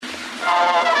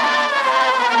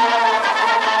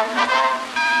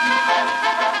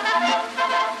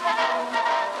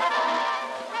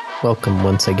Welcome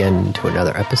once again to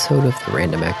another episode of the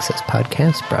Random Access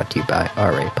Podcast, brought to you by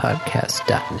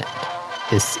rapodcast.net.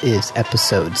 This is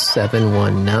episode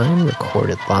 719,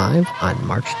 recorded live on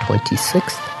March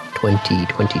 26th,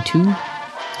 2022.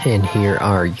 And here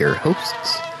are your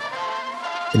hosts.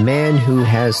 The man who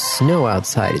has snow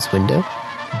outside his window,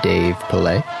 Dave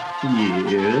Pillay.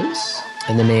 Yes.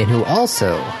 And the man who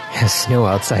also has snow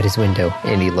outside his window,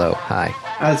 Andy Lowe. Hi.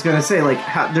 I was going to say,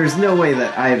 there's no way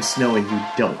that I have snow and you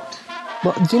don't.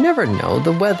 Well, you never know.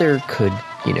 The weather could,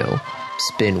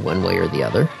 spin one way or the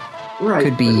other. Right.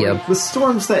 Could be the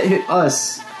storms that hit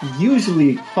us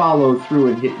usually follow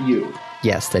through and hit you.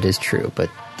 Yes, that is true, but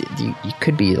you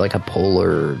could be like a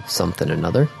polar something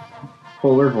another.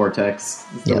 Polar vortex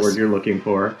is the Yes. word you're looking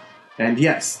for. And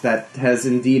yes, that has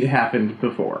indeed happened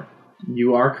before.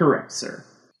 You are correct, sir.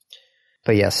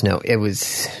 But yes, no, it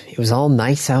was all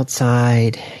nice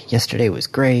outside. Yesterday was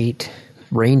great.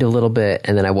 Rained a little bit,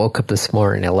 and then I woke up this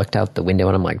morning, I looked out the window,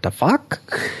 and I'm like, the fuck?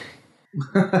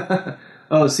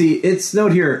 Oh, see, it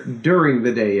snowed here during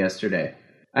the day yesterday.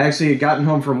 I actually had gotten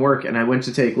home from work, and I went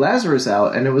to take Lazarus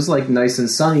out, and it was, nice and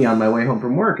sunny on my way home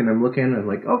from work, and I'm looking, and I'm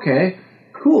like, okay,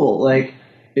 cool,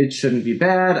 it shouldn't be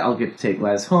bad, I'll get to take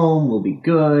Laz home, we'll be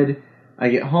good. I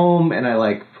get home, and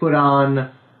I, put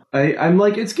on... I'm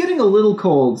like, it's getting a little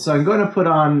cold, so I'm going to put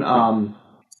on,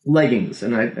 leggings,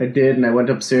 and I did, and I went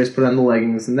upstairs, put on the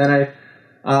leggings, and then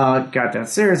I got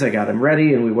downstairs, I got him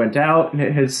ready, and we went out, and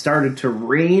it had started to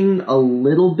rain a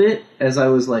little bit as I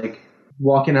was,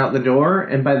 walking out the door,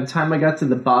 and by the time I got to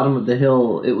the bottom of the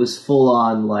hill, it was full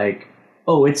on,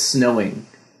 oh, it's snowing.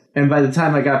 And by the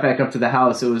time I got back up to the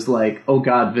house, it was oh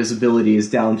god, visibility is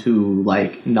down to,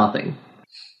 nothing.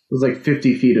 It was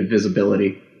 50 feet of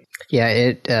visibility. Yeah,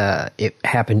 it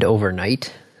happened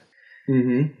overnight.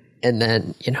 Mm-hmm. And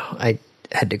then, I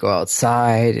had to go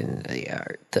outside, and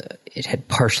it had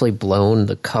partially blown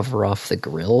the cover off the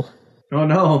grill. Oh,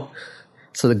 no.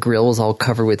 So the grill was all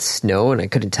covered with snow, and I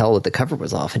couldn't tell that the cover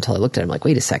was off until I looked at it. I'm like,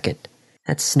 wait a second.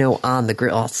 That's snow on the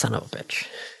grill. Oh, son of a bitch.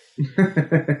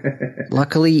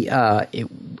 Luckily,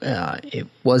 it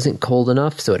wasn't cold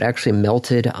enough, so it actually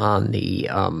melted on the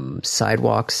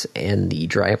sidewalks and the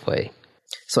driveway.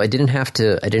 So I didn't have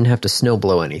to snow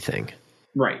blow anything.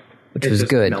 Right. Which was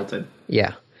good. Melted.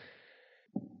 Yeah.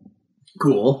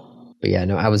 Cool. But yeah,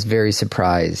 no, I was very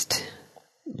surprised.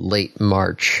 Late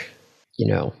March,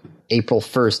 April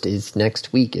 1st is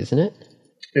next week, isn't it?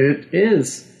 It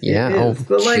is. Yeah. It is.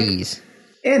 Oh, jeez.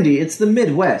 Andy, it's the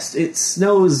Midwest. It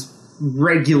snows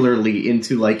regularly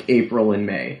into April and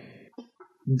May.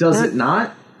 Does it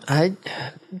not?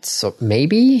 So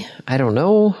maybe, I don't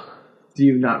know. Do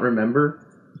you not remember?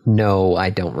 No,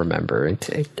 I don't remember.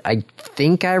 I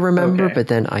think I remember, Okay. But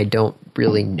then I don't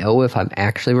really know if I'm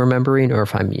actually remembering or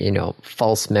if I'm,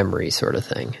 false memory sort of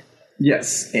thing.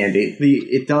 Yes, Andy.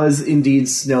 It does indeed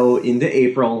snow into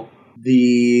April.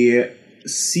 The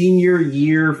senior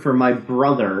year for my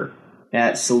brother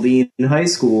at Saline High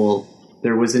School,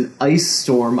 there was an ice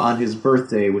storm on his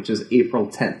birthday, which is April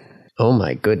 10th. Oh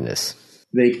my goodness.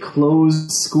 They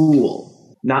closed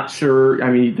school. Not sure.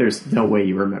 I mean, there's no way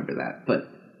you remember that, but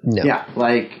No. yeah,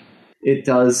 it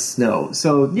does snow.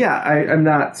 So yeah, I'm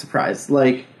not surprised.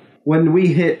 When we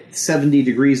hit 70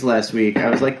 degrees last week, I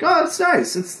was like, oh, it's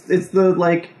nice. It's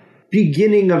the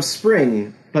beginning of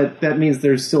spring, but that means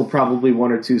there's still probably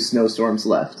one or two snowstorms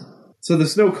left. So the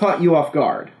snow caught you off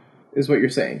guard, is what you're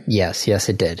saying. Yes,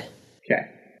 it did. Okay.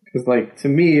 Because to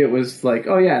me, it was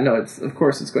oh yeah, no, of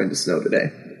course it's going to snow today.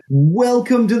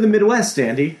 Welcome to the Midwest,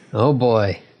 Andy. Oh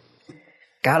boy.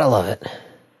 Gotta love it.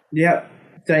 Yep.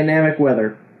 Dynamic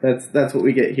weather. That's what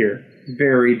we get here.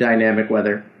 Very dynamic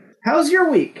weather. How's your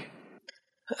week?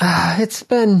 It's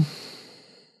been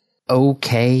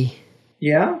okay.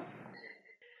 Yeah?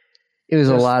 It was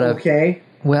Just a lot of... okay?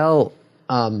 Well,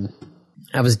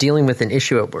 I was dealing with an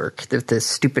issue at work, this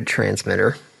stupid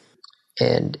transmitter,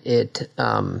 and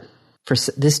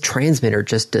this transmitter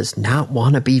just does not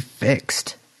want to be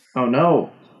fixed. Oh, no.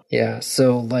 Yeah,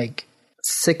 so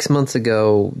 6 months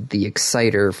ago, the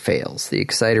exciter fails. The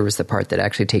exciter is the part that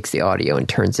actually takes the audio and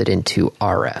turns it into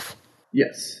RF.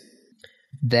 Yes.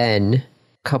 Then,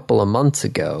 a couple of months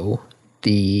ago,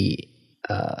 the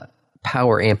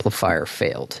power amplifier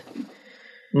failed.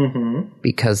 Mm-hmm.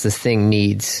 Because this thing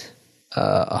needs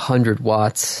 100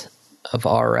 watts of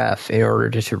RF in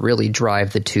order to really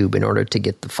drive the tube in order to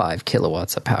get the 5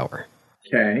 kilowatts of power.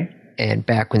 Okay. And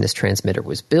back when this transmitter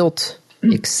was built,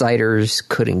 exciters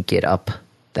couldn't get up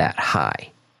that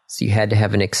high. So you had to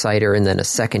have an exciter and then a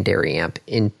secondary amp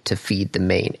in to feed the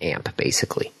main amp,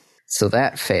 basically. So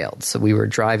that failed. So we were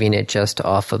driving it just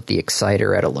off of the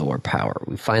exciter at a lower power.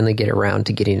 We finally get around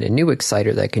to getting a new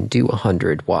exciter that can do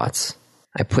 100 watts.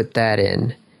 I put that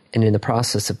in, and in the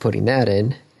process of putting that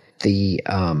in, the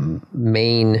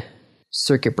main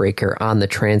circuit breaker on the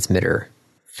transmitter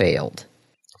failed,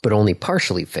 but only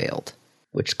partially failed,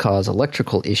 which caused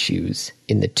electrical issues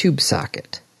in the tube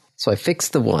socket. So I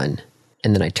fixed the one,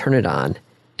 and then I turn it on,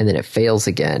 and then it fails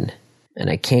again, and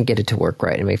I can't get it to work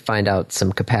right. And we find out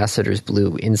some capacitors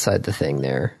blew inside the thing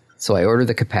there. So I order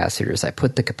the capacitors, I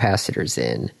put the capacitors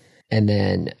in, and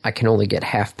then I can only get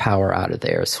half power out of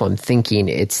there. So I'm thinking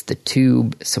it's the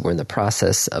tube. So we're in the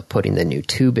process of putting the new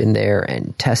tube in there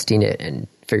and testing it and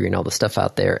figuring all the stuff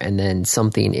out there. And then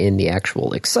something in the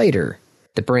actual exciter,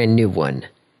 the brand new one,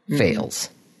 fails.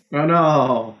 Oh,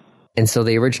 no. And so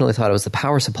they originally thought it was the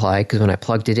power supply because when I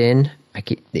plugged it in,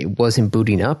 it wasn't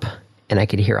booting up. And I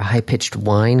could hear a high-pitched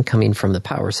whine coming from the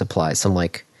power supply. So I'm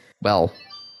like, well,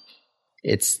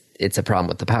 it's a problem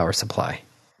with the power supply.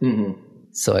 Mm-hmm.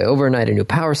 So I overnight a new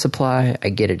power supply, I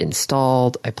get it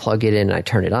installed, I plug it in, and I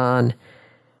turn it on,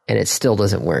 and it still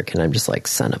doesn't work. And I'm just like,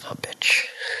 son of a bitch.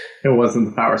 It wasn't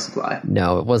the power supply.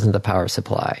 No, it wasn't the power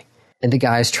supply. And the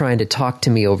guy's trying to talk to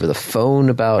me over the phone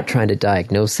about trying to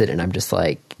diagnose it, and I'm just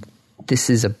like, this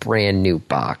is a brand new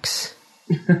box.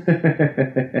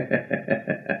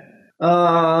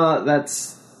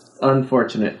 That's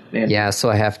unfortunate. Andy. Yeah, so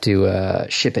I have to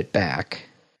ship it back.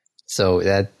 So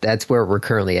that's where we're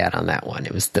currently at on that one.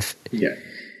 It was this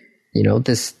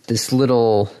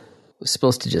little was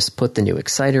supposed to just put the new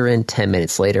exciter in. 10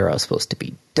 minutes later, I was supposed to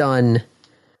be done,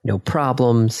 no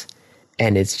problems,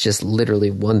 and it's just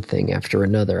literally one thing after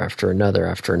another, after another,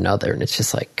 after another, and it's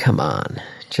just like, come on,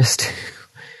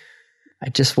 I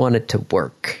just want it to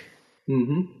work.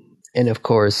 Mm-hmm. And of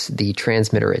course, the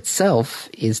transmitter itself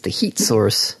is the heat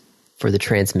source for the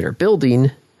transmitter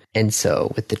building. And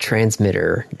so with the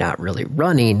transmitter not really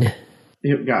running,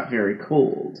 it got very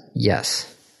cold.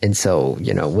 Yes. And so,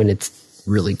 when it's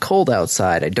really cold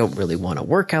outside, I don't really want to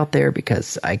work out there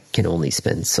because I can only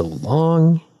spend so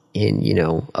long in,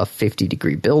 a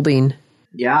 50-degree building.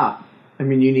 Yeah. I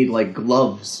mean, you need like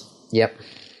gloves. Yep.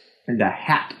 And a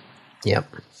hat. Yep.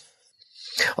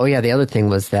 Oh yeah, the other thing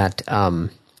was that I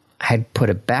had put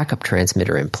a backup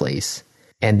transmitter in place,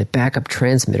 and the backup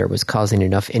transmitter was causing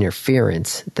enough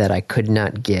interference that I could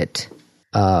not get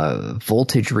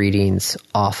voltage readings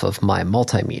off of my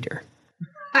multimeter.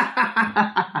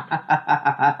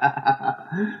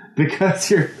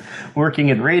 Because you're working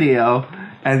in radio,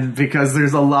 and because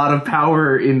there's a lot of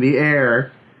power in the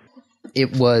air.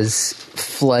 It was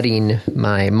flooding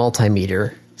my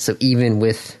multimeter, so even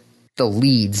with the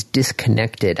leads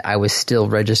disconnected, I was still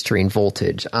registering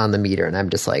voltage on the meter, and I'm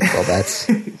just like, well, that's...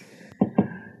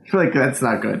 like, that's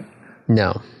not good.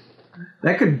 No.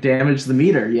 That could damage the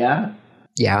meter, yeah?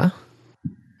 Yeah.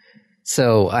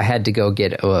 So I had to go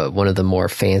get one of the more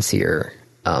fancier...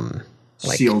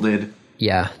 shielded.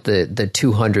 Yeah, the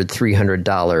 $200,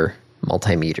 $300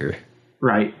 multimeter.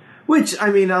 Right. Which, I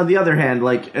mean, on the other hand,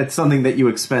 like, it's something that you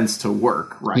expense to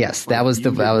work, right? Yes, that was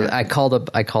I called up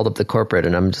the corporate,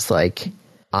 and I'm just like,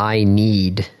 I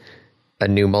need a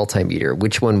new multimeter.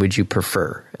 Which one would you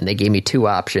prefer? And they gave me two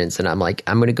options, and I'm like,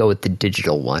 I'm going to go with the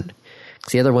digital one.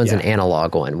 Because the other one's an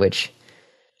analog one, which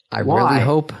I really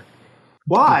hope...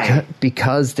 Why?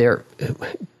 Because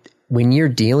when you're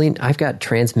dealing... I've got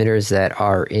transmitters that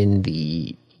are in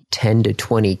the 10 to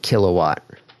 20 kilowatt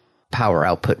power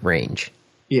output range.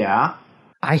 Yeah.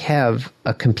 I have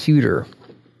a computer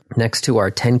next to our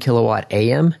 10 kilowatt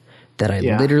AM that I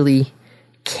literally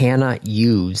cannot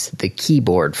use the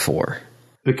keyboard for.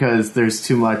 Because there's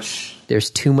too much... There's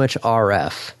too much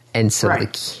RF. And so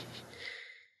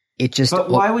it just... But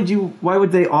why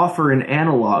would they offer an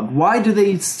analog? Why do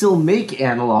they still make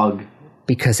analog?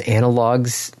 Because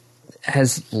analogs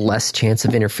has less chance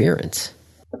of interference.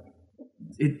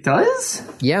 It does?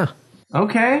 Yeah.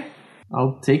 Okay.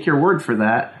 I'll take your word for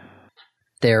that.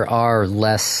 There are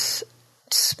less,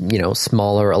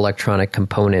 smaller electronic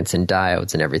components and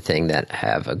diodes and everything that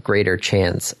have a greater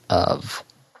chance of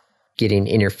getting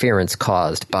interference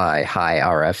caused by high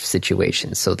RF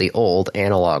situations. So the old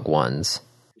analog ones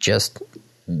just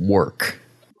work.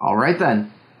 All right,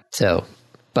 then. So,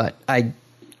 but I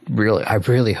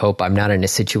really hope I'm not in a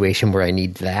situation where I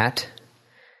need that.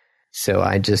 So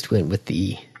I just went with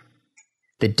the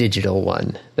digital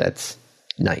one that's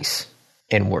nice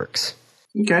and works.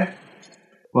 Okay.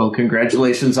 Well,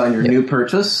 congratulations on your new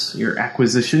purchase, your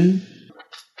acquisition.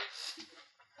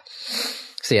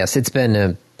 So yes, it's been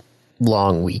a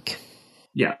long week.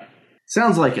 Yeah.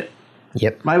 Sounds like it.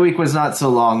 Yep. My week was not so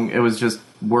long. It was just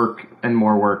work and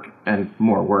more work and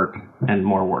more work and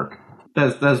more work.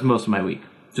 That's most of my week.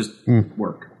 Just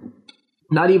work.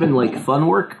 Not even like fun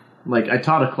work. Like I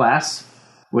taught a class,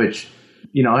 which,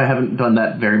 I haven't done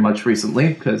that very much recently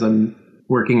because I'm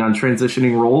working on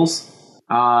transitioning roles.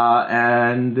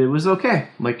 And it was okay.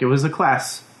 Like it was a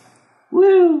class.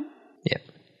 Woo! Yeah.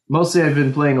 Mostly I've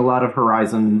been playing a lot of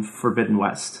Horizon Forbidden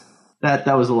West. That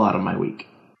was a lot of my week.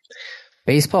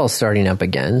 Baseball's starting up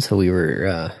again, so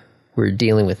we're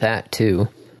dealing with that too.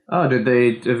 Oh, did they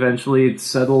eventually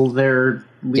settle their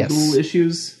legal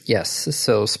issues? Yes,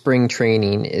 so spring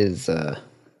training is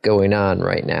going on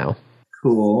right now.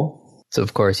 Cool. So,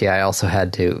 of course, I also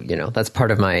had to, that's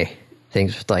part of my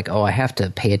things, like, I have to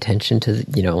pay attention to,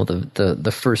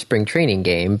 the first spring training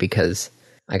game because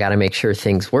I got to make sure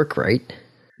things work right.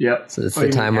 Yep. So it's the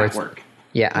time where work.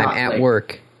 Yeah, I'm at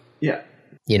work. Yeah.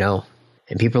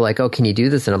 And people are like, can you do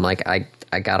this? And I'm like, I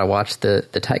got to watch the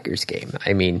Tigers game.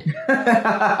 I mean...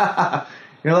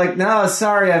 You're like, no,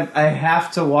 sorry, I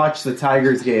have to watch the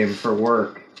Tigers game for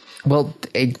work. Well,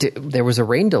 there was a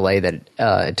rain delay that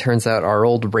it turns out our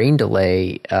old rain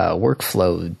delay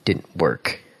workflow didn't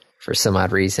work for some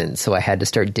odd reason. So I had to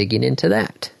start digging into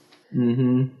that.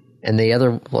 Mm-hmm.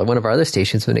 And one of our other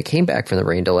stations, when it came back from the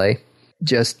rain delay,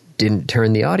 just didn't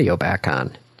turn the audio back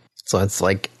on. So it's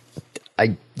like,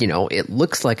 it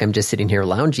looks like I'm just sitting here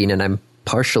lounging, and I'm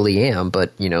partially am,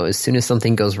 but, as soon as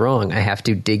something goes wrong, I have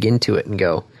to dig into it and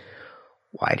go,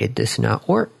 why did this not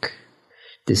work?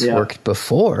 This worked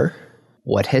before.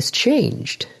 What has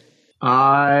changed?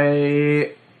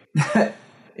 Andy,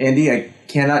 I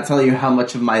cannot tell you how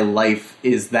much of my life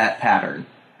is that pattern.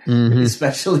 Mm-hmm.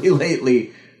 Especially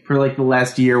lately, for like the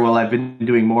last year while I've been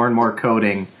doing more and more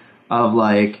coding of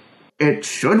like, it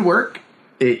should work.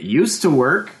 It used to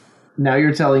work. Now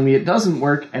you're telling me it doesn't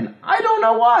work, and I don't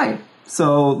know why.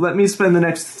 So let me spend the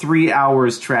next 3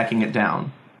 hours tracking it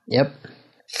down. Yep.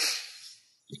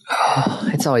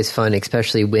 It's always fun,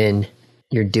 especially when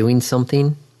you're doing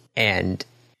something and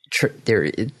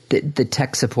the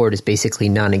tech support is basically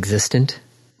non-existent.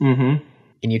 Mm-hmm.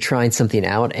 And you're trying something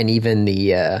out, and even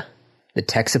the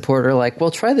tech support are like,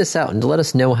 well, try this out and let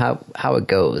us know how it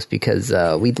goes, because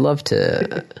we'd love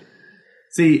to...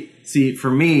 See,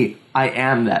 for me, I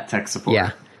am that tech support.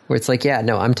 Yeah. Where it's like,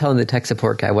 I'm telling the tech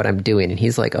support guy what I'm doing, and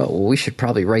he's like, we should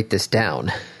probably write this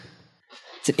down.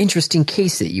 It's an interesting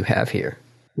case that you have here.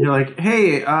 You're like,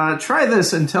 hey, try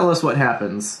this and tell us what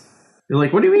happens. You're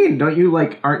like, what do you mean?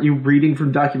 Aren't you reading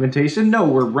from documentation? No,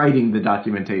 we're writing the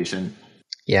documentation.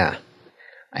 Yeah.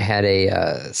 I had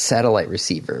a satellite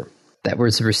receiver that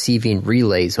was receiving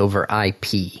relays over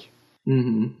IP.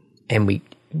 Mm-hmm. And we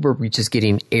were just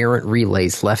getting errant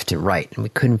relays left and right, and we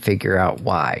couldn't figure out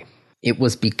why. It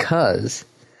was because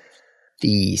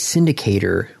the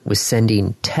syndicator was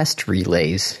sending test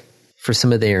relays for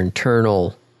some of their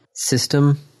internal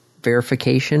system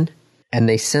verification, and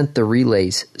they sent the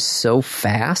relays so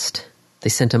fast, they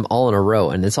sent them all in a row,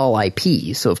 and it's all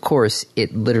IP, so of course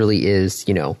it literally is,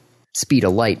 speed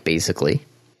of light, basically.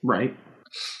 Right.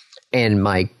 And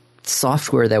my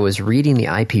software that was reading the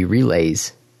IP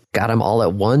relays got them all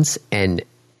at once and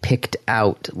picked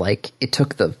out, like, it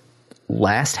took the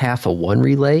last half of one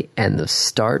relay and the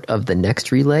start of the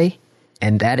next relay,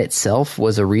 and that itself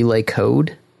was a relay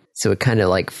code. So it kind of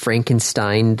like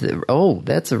Frankenstein.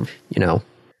 That's a,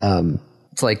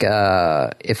 it's like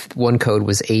if one code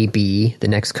was AB, the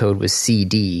next code was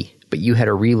CD, but you had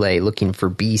a relay looking for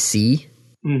BC.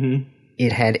 Mm-hmm.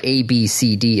 It had A, B,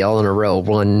 C, D all in a row,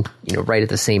 one, right at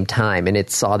the same time, and it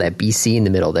saw that BC in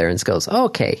the middle there, and it goes,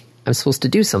 okay, I'm supposed to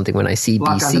do something when I see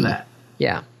Lock BC. Onto that.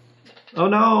 Yeah. Oh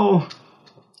no.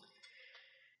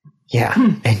 Yeah,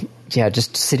 and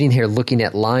just sitting here looking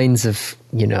at lines of,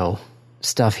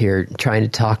 stuff here, trying to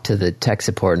talk to the tech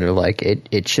support, and they're like,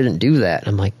 it shouldn't do that.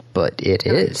 I'm like, but it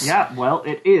is. Yeah, well,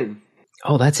 it is.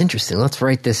 Oh, that's interesting. Let's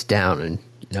write this down, and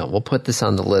we'll put this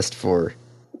on the list for,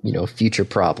 future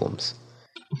problems.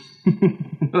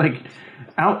 Like,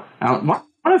 I don't want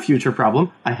a future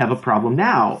problem. I have a problem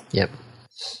now. Yep.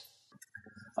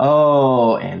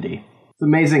 Oh, Andy. It's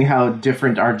amazing how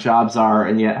different our jobs are,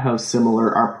 and yet how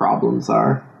similar our problems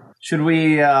are. Should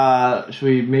we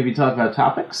maybe talk about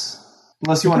topics?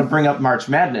 Unless you want to bring up March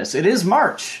Madness. It is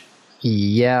March.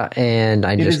 Yeah, and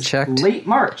I just checked. Late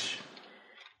March.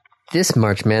 This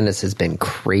March Madness has been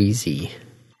crazy.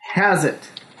 Has it?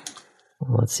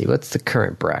 Let's see, what's the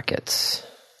current brackets?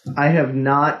 I have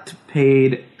not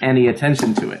paid any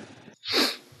attention to it.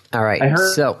 All right, I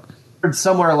heard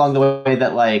somewhere along the way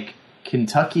that, like,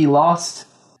 Kentucky lost.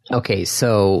 Okay,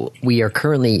 so we are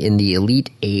currently in the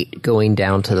Elite Eight going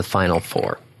down to the Final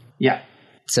Four. Yeah.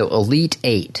 So Elite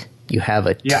 8, you have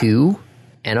a 2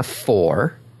 and a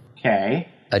 4. Okay.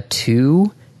 A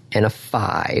 2 and a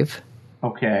 5.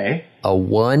 Okay. A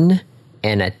 1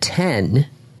 and a 10.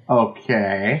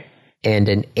 Okay. And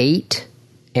an 8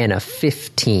 and a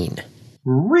 15.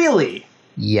 Really?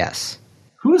 Yes.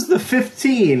 Who's the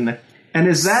 15? And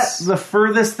is that the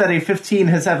furthest that a 15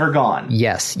 has ever gone?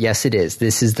 Yes, it is.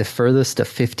 This is the furthest a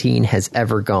 15 has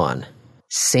ever gone.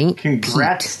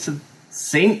 Congrats to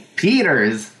St.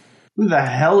 Peter's. Who the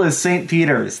hell is St.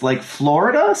 Peter's? Like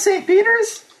Florida St.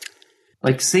 Peter's?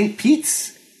 Like St.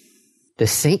 Pete's? The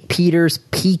St. Peter's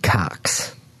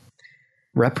Peacocks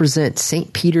represent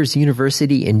St. Peter's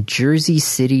University in Jersey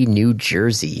City, New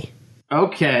Jersey.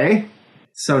 Okay.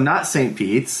 So not St.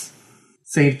 Pete's.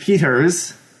 St.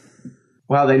 Peter's.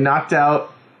 Wow, they knocked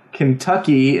out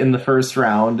Kentucky in the first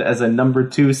round as a number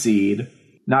 2 seed.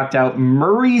 Knocked out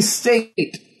Murray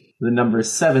State, the number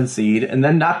 7 seed, and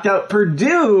then knocked out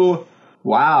Purdue.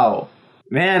 Wow.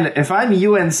 Man, if I'm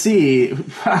UNC,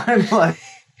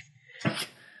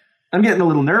 I'm getting a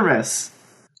little nervous.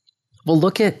 Well,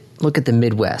 look at the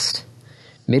Midwest.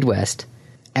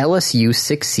 LSU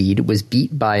 6 seed was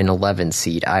beat by an 11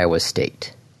 seed, Iowa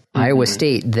State. Mm-hmm. Iowa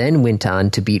State then went on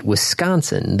to beat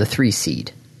Wisconsin, the 3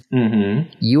 seed. Mm-hmm.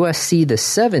 USC, the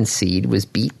 7 seed, was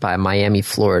beat by Miami,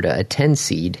 Florida, a 10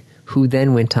 seed, who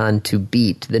then went on to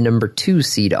beat the number 2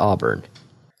 seed Auburn.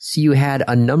 So you had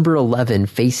a number 11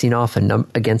 facing off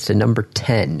against a number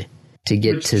 10 to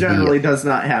get Which to the... Which generally does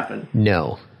not happen.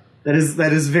 No. That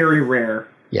is very rare.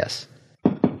 Yes.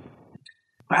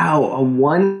 Wow, a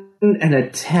 1 and a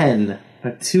 10,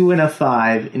 a 2 and a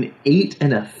 5, an 8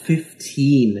 and a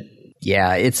 15.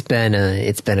 Yeah, it's been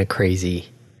a crazy...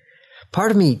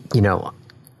 Part of me,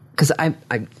 because I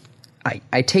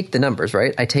take the numbers,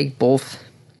 right? I take both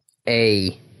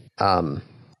a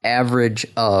average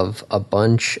of a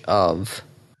bunch of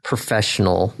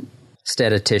professional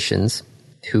statisticians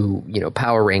who,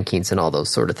 power rankings and all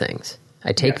those sort of things.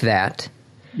 I take that.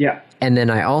 Yeah. And then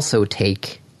I also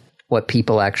take what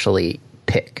people actually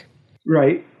pick.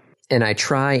 Right. And I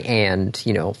try and,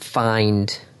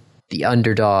 find the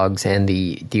underdogs and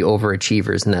the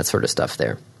overachievers and that sort of stuff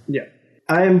there. Yeah.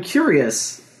 I am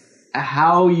curious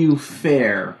how you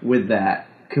fare with that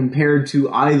compared to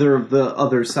either of the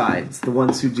other sides, the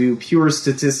ones who do pure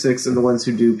statistics and the ones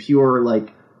who do pure,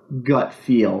 gut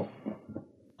feel.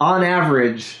 On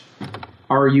average,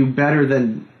 are you better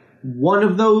than one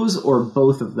of those or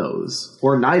both of those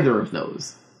or neither of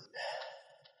those?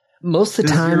 Most of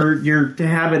the time... Does your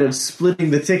habit of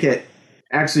splitting the ticket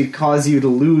actually cause you to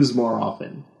lose more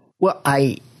often? Well,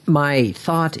 my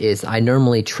thought is I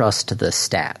normally trust the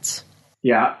stats.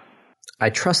 Yeah.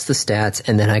 I trust the stats,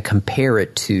 and then I compare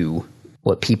it to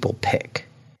what people pick.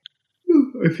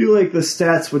 I feel like the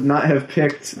stats would not have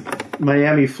picked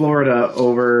Miami, Florida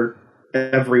over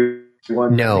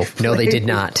everyone. No, they did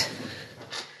not.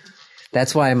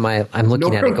 That's why I'm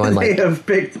looking at it going they have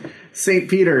picked St.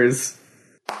 Peter's.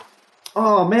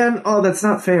 Oh, man. Oh, that's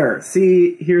not fair.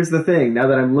 See, here's the thing. Now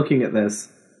that I'm looking at this,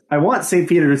 I want St.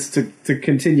 Peter's to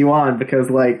continue on because,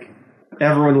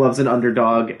 everyone loves an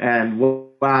underdog, and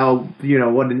wow,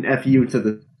 what an FU to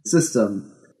the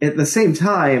system. At the same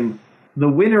time, the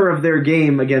winner of their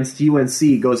game against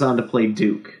UNC goes on to play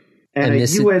Duke. And a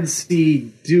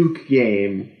UNC Duke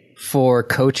game... For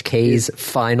Coach K's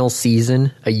final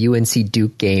season, a UNC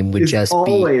Duke game would just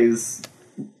always...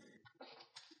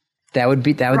 That would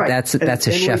be... Right. That's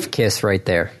a chef kiss right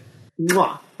there.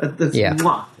 Mwah. That's yeah.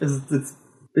 Mwah.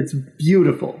 It's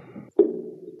beautiful.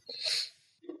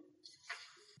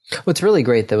 What's really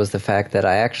great, though, is the fact that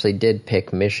I actually did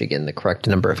pick Michigan the correct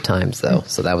number of times, though,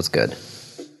 so that was good.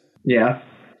 Yeah.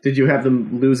 Did you have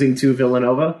them losing to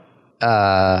Villanova?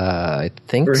 I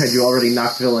think... Or had you already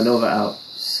knocked Villanova out?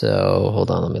 So, hold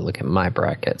on, let me look at my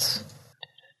brackets.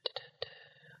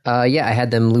 Yeah, I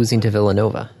had them losing to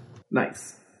Villanova.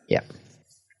 Nice. Yeah.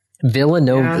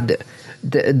 Villanova... Yeah.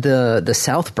 The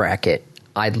South bracket...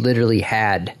 I literally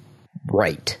had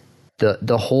right.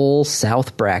 The whole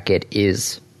South bracket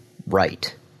is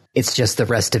right. It's just the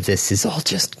rest of this is all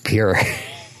just pure.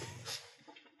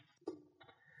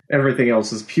 Everything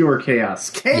else is pure chaos.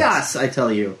 Chaos, yes. I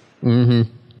tell you. Mm-hmm.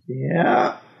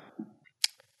 Yeah.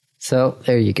 So,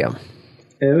 there you go.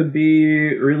 It would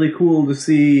be really cool to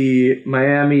see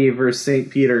Miami versus St.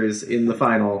 Peter's in the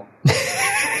final.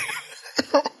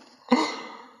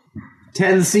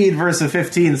 10 seed versus a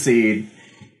 15 seed.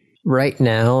 Right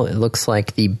now, it looks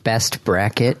like the best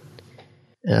bracket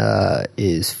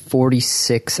is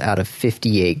 46 out of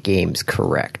 58 games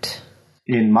correct.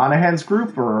 In Monahan's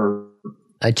group, or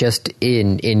just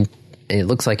in it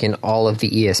looks like in all of the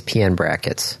ESPN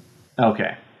brackets.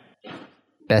 Okay.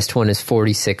 Best one is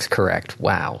 46 correct.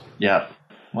 Wow. Yep.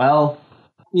 Well,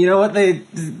 you know what?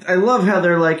 I love how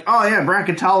they're like, oh yeah,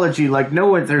 bracketology. Like, no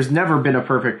one, there's never been a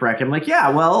perfect bracket. I'm like, yeah,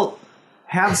 well,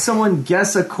 have someone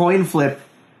guess a coin flip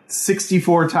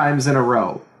 64 times in a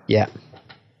row. Yeah.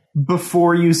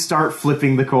 Before you start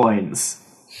flipping the coins.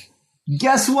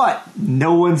 Guess what?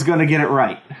 No one's going to get it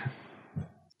right.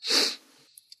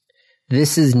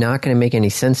 This is not going to make any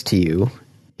sense to you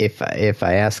if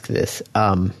I ask this.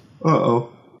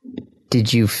 Uh-oh.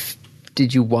 Did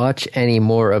you watch any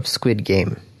more of Squid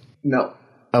Game? No.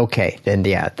 Okay, then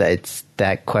yeah,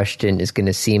 that question is going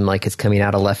to seem like it's coming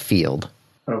out of left field.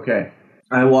 Okay.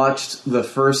 I watched the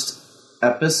first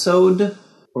episode,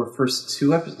 or first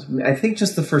two episodes. I think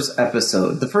just the first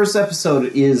episode. The first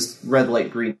episode is red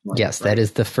light, green light. Yes, right? that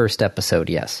is the first episode,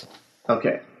 yes.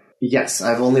 Okay. Yes,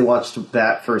 I've only watched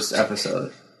that first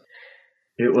episode.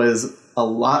 It was a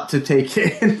lot to take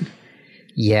in.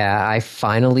 Yeah, I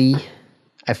finally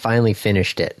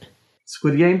finished it.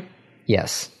 Squid Game?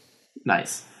 Yes.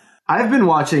 Nice. I've been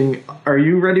watching, are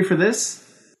you ready for this?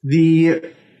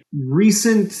 The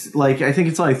recent, I think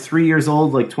it's 3 years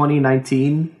old,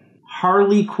 2019,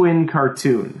 Harley Quinn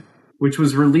cartoon, which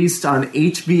was released on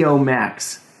HBO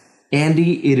Max.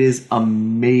 Andy, it is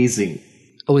amazing.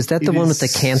 Oh, is that the one with the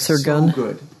cancer gun?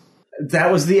 Good.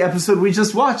 That was the episode we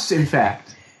just watched, in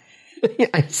fact.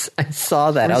 I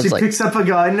saw that. When I was she picks up a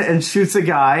gun and shoots a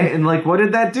guy, and what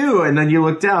did that do? And then you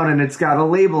look down, and it's got a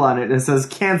label on it, and it says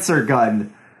cancer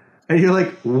gun. And you're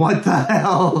like, what the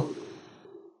hell?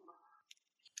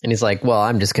 And he's like, well,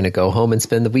 I'm just going to go home and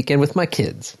spend the weekend with my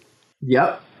kids.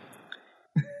 Yep.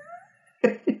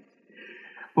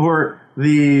 Or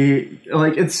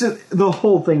it's just, the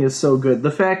whole thing is so good.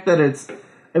 The fact that it's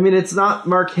not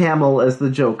Mark Hamill as the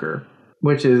Joker,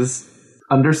 which is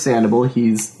understandable.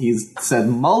 He's said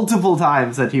multiple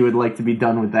times that he would like to be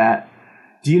done with that.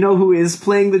 Do you know who is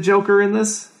playing the Joker in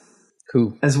this?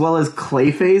 Who? As well as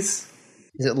Clayface?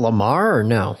 Is it Lamar or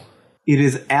no? It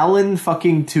is Alan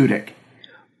fucking Tudyk.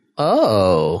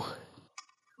 Oh.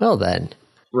 Well then.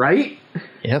 Right?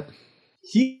 Yep.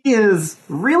 He is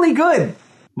really good.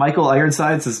 Michael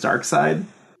Ironside's his Darkseid.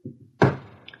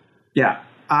 Yeah.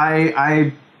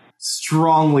 I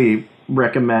strongly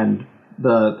recommend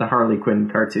the Harley Quinn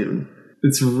cartoon.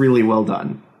 It's really well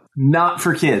done. Not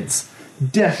for kids.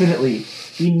 Definitely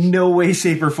in no way,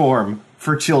 shape, or form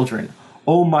for children.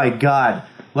 Oh my god.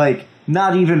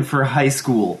 Not even for high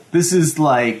school. This is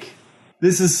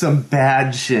some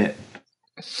bad shit.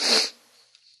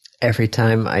 Every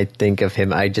time I think of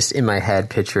him, I just in my head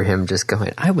picture him just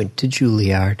going, I went to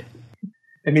Juilliard.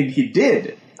 I mean, he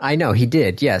did. I know, he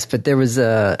did, yes. But there was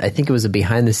I think it was a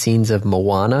behind the scenes of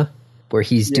Moana where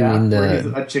he's doing where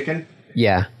he's a chicken.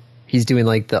 Yeah. He's doing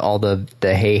all the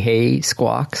hey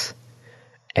squawks.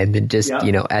 And then just,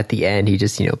 at the end, he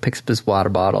just, picks up his water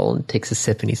bottle and takes a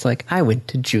sip and he's like, I went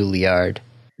to Juilliard.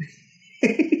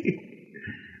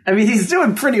 I mean, he's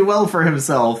doing pretty well for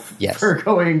himself for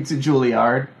going to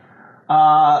Juilliard.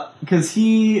 Because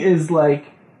he is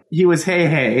he was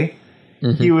Hey.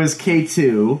 Mm-hmm. He was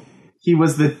K2. He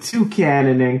was the toucan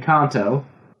in Encanto.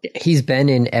 He's been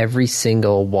in every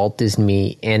single Walt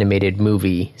Disney animated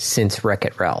movie since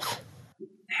Wreck-It Ralph.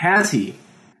 Has he?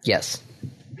 Yes.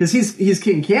 Because he's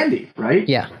King Candy, right?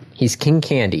 Yeah, he's King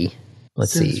Candy.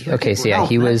 Let's see. Okay, so yeah,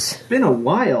 it's been a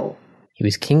while. He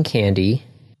was King Candy,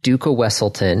 Duke of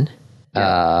Wesselton.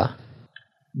 Yeah.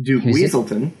 Duke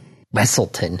Weaselton.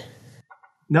 Wesselton.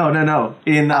 No.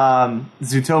 In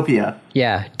Zootopia.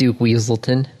 Yeah, Duke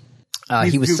Weaselton.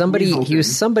 He was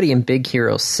somebody in Big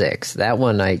Hero 6. That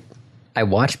one I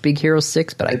watched Big Hero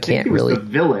 6, but I can't really. The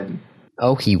villain.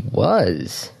 Oh, he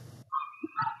was.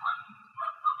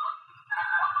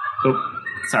 Oh,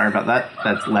 sorry about that.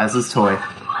 That's Laz's toy.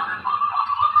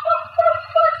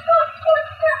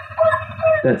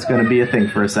 That's going to be a thing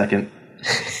for a second.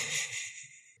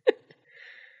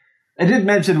 I did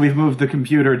mention we've moved the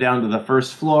computer down to the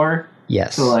first floor.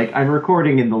 Yes. So, I'm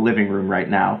recording in the living room right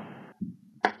now.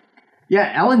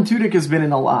 Yeah, Alan Tudyk has been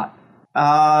in a lot.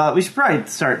 We should probably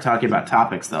start talking about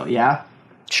topics, though, yeah?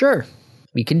 Sure.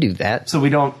 We can do that. So we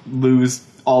don't lose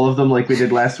all of them like we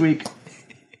did last week.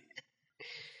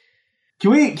 Can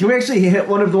we actually hit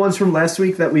one of the ones from last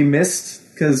week that we missed?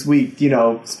 Because we,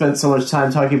 spent so much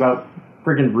time talking about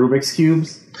friggin' Rubik's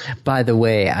Cubes. By the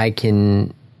way, I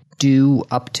can do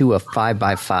up to a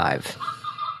 5x5.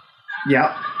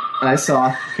 Yep, I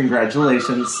saw.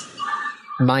 Congratulations.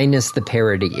 Minus the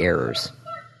parity errors.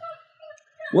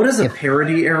 What is a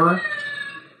parity error?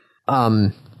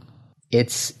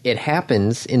 It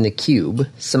happens in the cube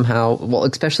somehow, well,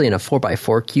 especially in a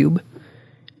 4x4 cube,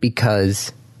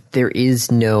 because there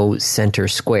is no center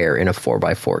square in a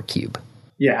 4x4 cube.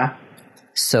 Yeah.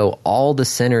 So all the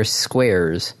center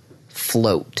squares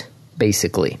float,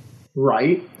 basically.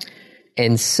 Right.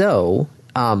 And so,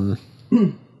 I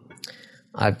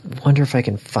wonder if I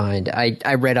can find...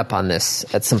 I read up on this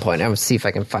at some point. I will see if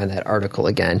I can find that article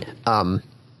again.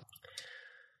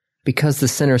 Because the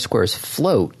center squares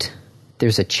float,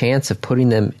 there's a chance of putting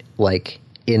them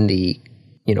in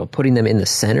the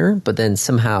center, but then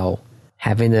somehow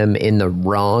having them in the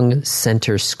wrong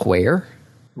center square.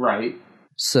 Right.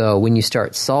 So when you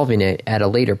start solving it at a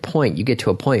later point, you get to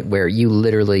a point where you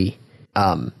literally,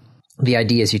 the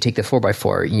idea is you take the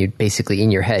 4x4 and you basically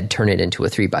in your head turn it into a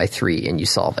 3x3 and you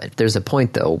solve it. There's a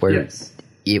point though where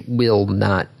it will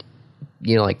not,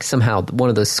 somehow one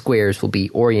of those squares will be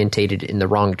orientated in the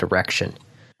wrong direction.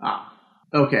 Ah,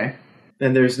 okay.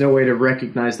 And there's no way to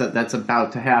recognize that that's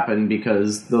about to happen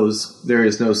because there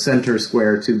is no center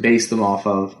square to base them off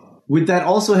of. Would that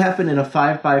also happen in a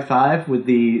 5x5 with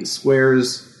the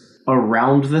squares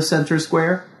around the center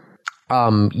square?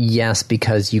 Yes,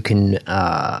 because you can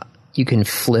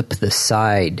flip the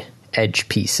side edge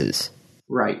pieces.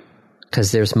 Right.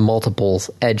 Because there's multiple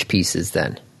edge pieces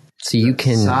then. So you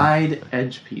can... Side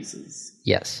edge pieces.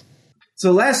 Yes.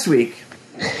 So last week,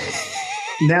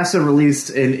 NASA released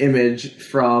an image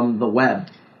from the Webb.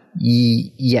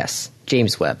 Yes.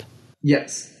 James Webb.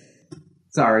 Yes.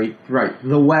 Sorry, right.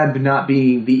 The Webb not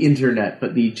being the internet,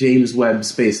 but the James Webb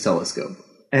Space Telescope.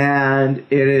 And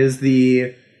it is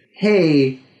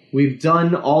hey, we've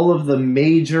done all of the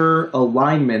major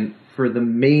alignment for the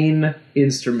main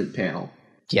instrument panel.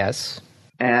 Yes.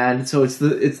 And so it's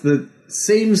the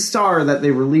same star that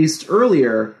they released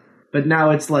earlier, but now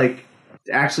it's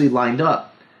actually lined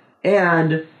up.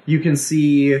 And you can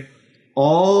see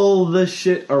all the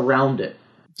shit around it.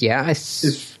 Yeah, I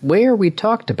swear we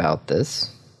talked about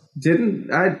this. Did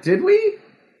we?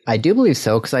 I do believe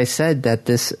so, because I said that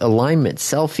this alignment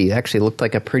selfie actually looked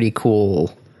like a pretty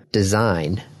cool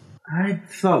design. I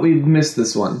thought we missed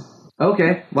this one.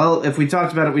 Okay, well, if we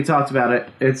talked about it, we talked about it.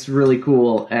 It's really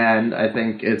cool, and I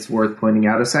think it's worth pointing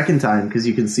out a second time, because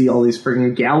you can see all these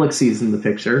friggin' galaxies in the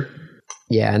picture.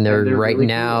 Yeah, and they're right really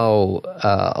now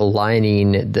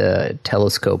aligning the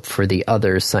telescope for the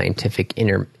other scientific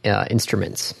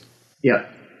instruments. Yeah,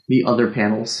 the other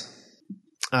panels.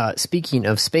 Speaking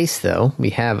of space, though, we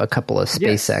have a couple of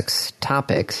SpaceX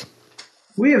topics.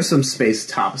 We have some spacey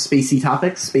topics,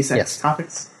 SpaceX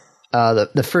topics.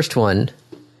 The first one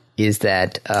is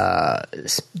that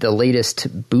the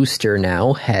latest booster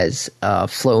now has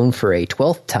flown for a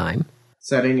 12th time.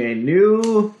 Setting a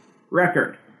new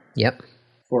record. Yep.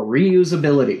 For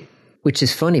reusability. Which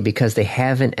is funny because they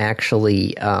haven't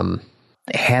actually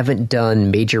haven't done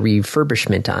major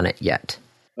refurbishment on it yet.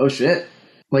 Oh shit.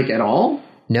 At all?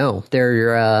 No,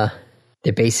 they're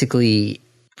basically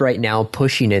right now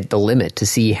pushing it the limit to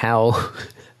see how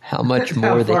much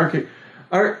more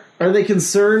Are they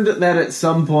concerned that at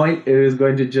some point it is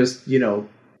going to just,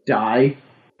 die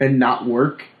and not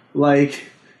work?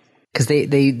 Because they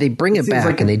bring it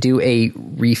back and they do a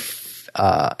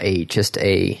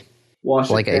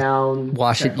wash it down,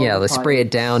 they spray it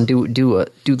down, do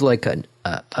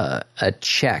a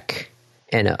check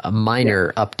and a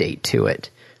minor update to it,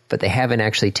 but they haven't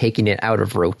actually taken it out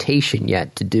of rotation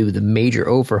yet to do the major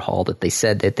overhaul that they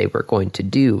said that they were going to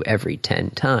do every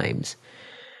 10 times.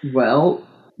 Well,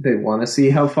 they want to see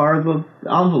how far the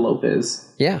envelope is.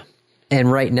 Yeah.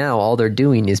 And right now, all they're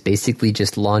doing is basically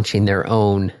just launching their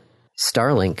own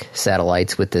Starlink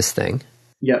satellites with this thing.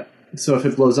 Yep. So if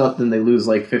it blows up, then they lose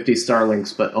 50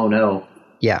 Starlinks, but oh no.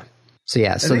 Yeah. So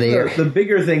the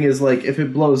bigger thing is if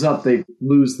it blows up, they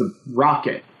lose the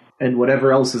rocket and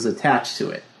whatever else is attached to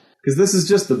it. Because this is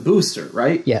just the booster,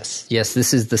 right? Yes. Yes,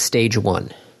 this is the stage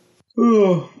 1.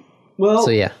 Oh, well.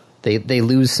 So yeah, they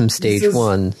lose some stage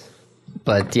 1.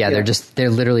 But they're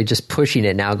literally just pushing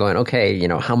it now, going, okay,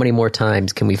 how many more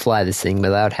times can we fly this thing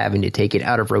without having to take it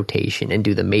out of rotation and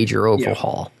do the major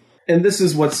overhaul? Yeah. And this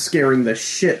is what's scaring the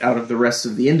shit out of the rest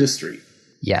of the industry.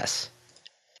 Yes.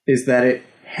 Is that it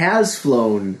has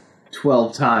flown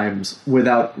 12 times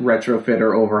without retrofit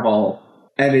or overhaul,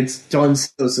 and it's done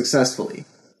so successfully.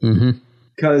 Mm-hmm.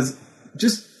 Because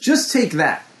just take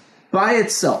that by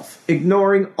itself,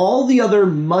 ignoring all the other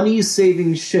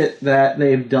money-saving shit that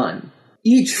they've done.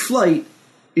 Each flight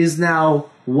is now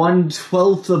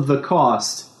 1/12 of the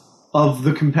cost of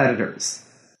the competitors.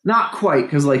 Not quite,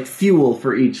 because fuel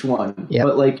for each one,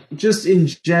 but just in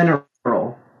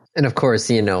general. And of course,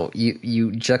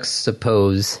 you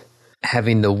juxtapose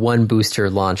having the one booster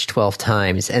launch 12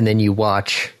 times, and then you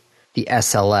watch the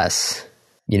SLS,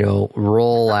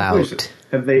 roll out.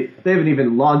 They haven't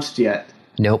even launched yet.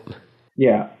 Nope.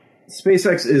 Yeah.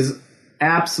 SpaceX is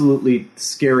absolutely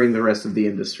scaring the rest of the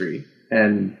industry,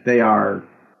 and they have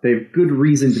good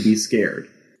reason to be scared.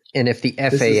 And if the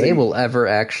FAA will ever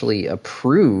actually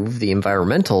approve the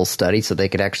environmental study so they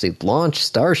could actually launch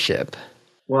Starship.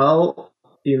 Well,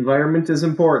 the environment is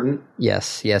important.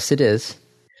 Yes, it is.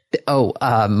 Oh,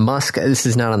 Musk, this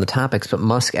is not on the topics, but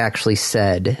Musk actually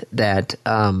said that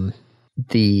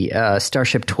the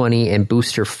Starship 20 and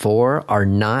Booster 4 are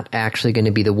not actually going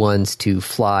to be the ones to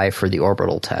fly for the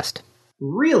orbital test.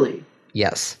 Really?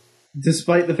 Yes.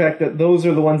 Despite the fact that those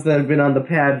are the ones that have been on the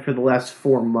pad for the last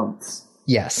 4 months.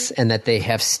 Yes, and that they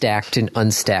have stacked and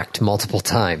unstacked multiple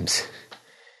times.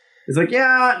 It's like,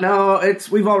 yeah, no,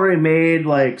 we've already made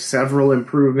like several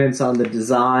improvements on the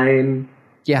design.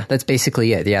 Yeah, that's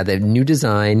basically it. Yeah, the new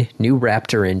design, new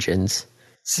Raptor engines.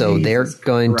 So they're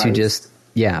going to just,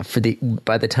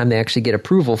 by the time they actually get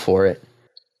approval for it.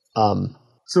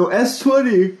 So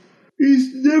S20 is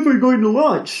never going to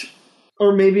launch.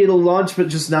 Or maybe it'll launch, but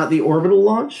just not the orbital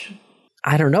launch?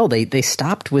 I don't know. They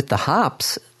stopped with the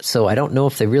hops, so I don't know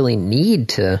if they really need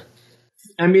to.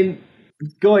 I mean,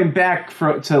 going back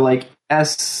to like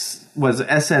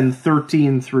SN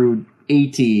 13 through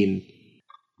 18,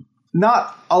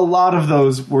 not a lot of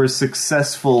those were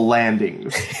successful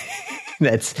landings.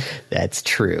 That's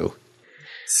true.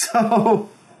 So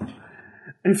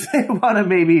if they want to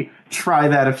maybe try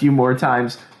that a few more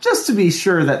times, just to be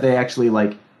sure that they actually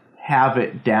like have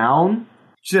it down,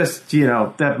 just,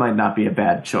 that might not be a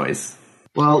bad choice.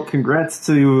 Well, congrats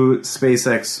to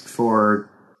SpaceX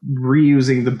for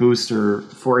reusing the booster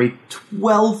for a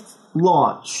 12th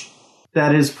launch.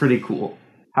 That is pretty cool.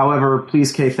 However,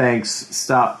 please, thanks,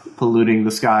 stop polluting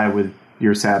the sky with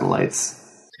your satellites.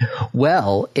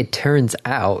 Well, it turns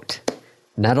out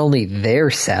not only their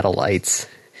satellites.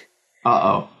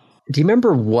 Uh-oh. Do you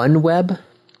remember OneWeb?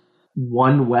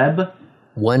 OneWeb?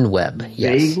 OneWeb,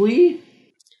 yes. Vaguely?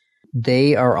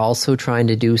 They are also trying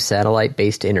to do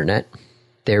satellite-based internet.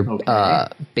 They're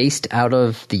based out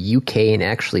of the UK and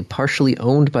actually partially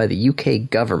owned by the UK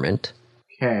government.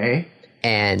 Okay.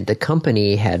 And the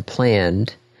company had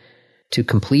planned to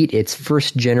complete its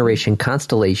first-generation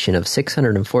constellation of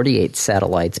 648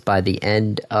 satellites by the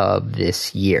end of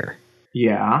this year.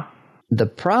 Yeah. The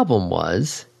problem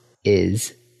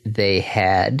is they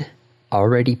had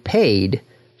already paid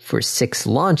for 6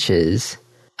 launches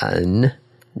on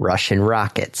Russian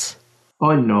rockets.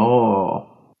 Oh, no.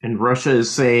 And Russia is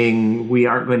saying we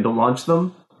aren't going to launch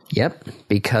them? Yep,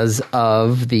 because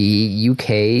of the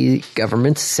UK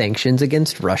government's sanctions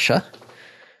against Russia.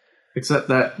 Except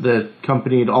that the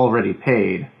company had already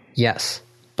paid. Yes,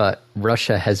 but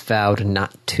Russia has vowed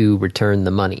not to return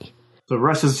the money. So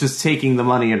Russia's just taking the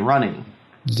money and running.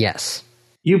 Yes.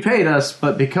 You paid us,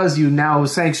 but because you now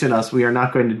sanction us, we are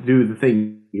not going to do the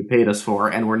thing you paid us for,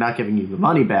 and we're not giving you the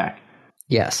money back.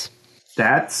 Yes.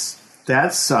 That's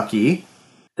sucky.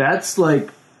 That's like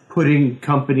putting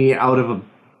company out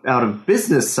of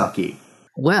business sucky.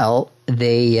 Well,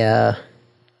 they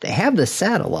have the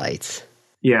satellites.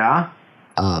 Yeah.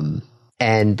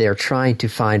 And they're trying to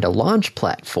find a launch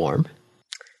platform.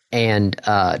 And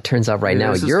turns out now Europe...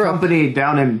 There's this company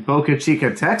down in Boca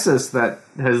Chica, Texas that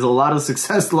has a lot of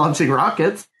success launching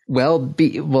rockets. Well,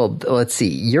 let's see.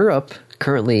 Europe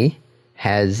currently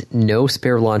has no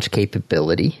spare launch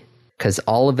capability because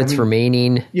all of its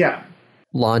remaining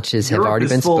launches have already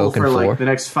been spoken for. Like the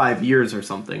next 5 years or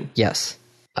something. Yes.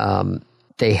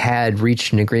 They had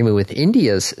reached an agreement with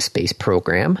India's space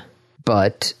program,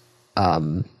 but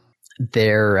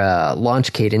their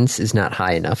launch cadence is not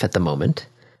high enough at the moment.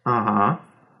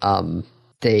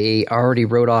 They already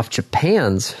wrote off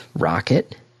Japan's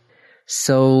rocket,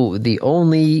 so the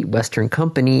only Western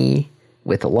company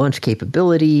with a launch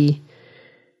capability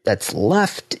that's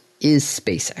left is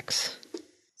SpaceX.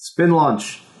 Spin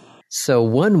launch. So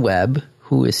OneWeb,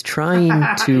 who is trying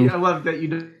to... I love that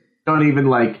you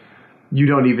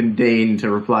don't even deign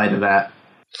to reply to that.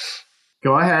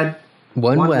 Go ahead.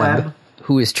 OneWeb,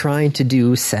 who is trying to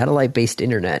do satellite-based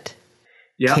internet,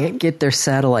 can't get their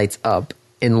satellites up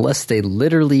unless they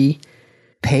literally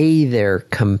pay their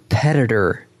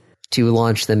competitor to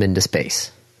launch them into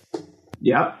space.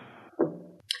 Yep.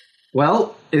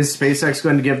 Well, is SpaceX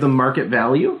going to give them market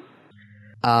value?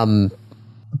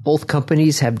 Both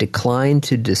companies have declined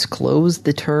to disclose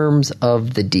the terms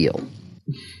of the deal.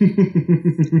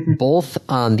 Both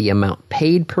on the amount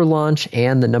paid per launch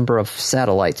and the number of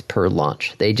satellites per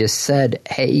launch. They just said,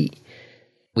 hey,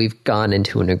 we've gone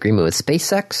into an agreement with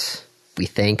SpaceX. We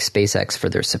thank SpaceX for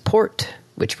their support,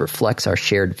 which reflects our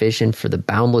shared vision for the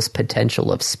boundless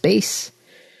potential of space.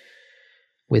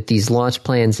 With these launch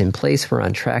plans in place, we're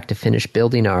on track to finish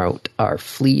building our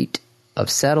fleet of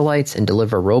satellites and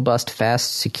deliver robust,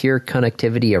 fast, secure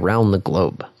connectivity around the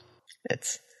globe.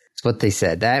 That's what they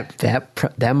said.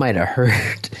 That might have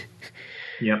hurt.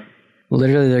 Yep.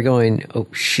 Literally, they're going, oh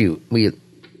shoot, we're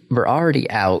already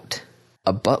out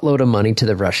a buttload of money to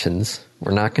the Russians.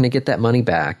 We're not going to get that money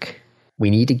back. We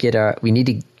need to get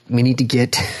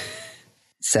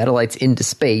satellites into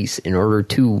space in order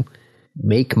to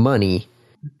make money.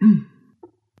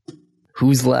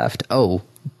 Who's left? Oh,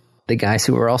 the guys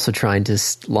who are also trying to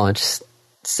launch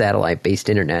satellite-based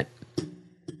internet.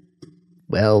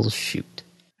 Well, shoot.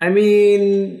 I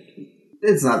mean,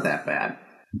 it's not that bad.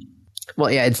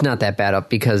 Well, yeah, it's not that bad up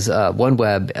because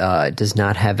OneWeb does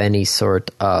not have any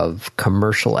sort of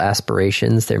commercial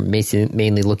aspirations. They're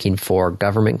mainly looking for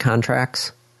government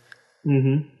contracts.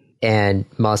 Mm-hmm. And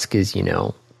Musk is,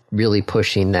 really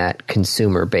pushing that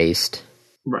consumer-based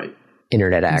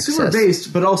internet access.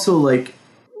 Consumer-based, but also,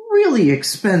 really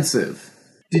expensive.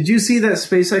 Did you see that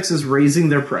SpaceX is raising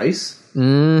their price?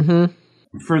 Mm-hmm.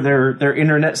 For their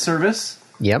internet service?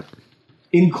 Yep.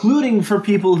 Including for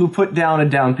people who put down a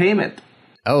down payment.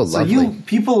 Oh, lovely. So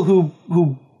people who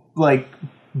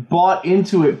bought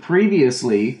into it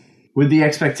previously with the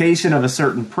expectation of a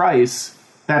certain price,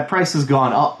 that price has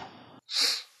gone up.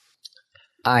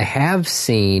 I have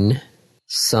seen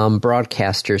some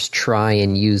broadcasters try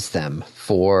and use them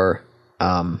for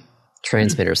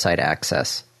transmitter site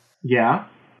access. Yeah.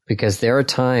 Because there are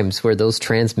times where those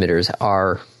transmitters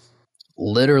are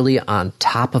literally on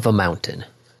top of a mountain.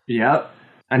 Yep.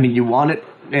 I mean, you want it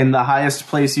in the highest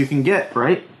place you can get,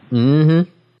 right? Mm-hmm.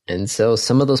 And so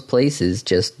some of those places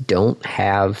just don't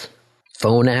have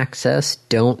phone access,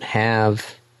 don't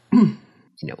have,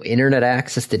 internet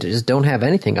access. They just don't have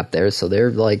anything up there. So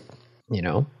they're like,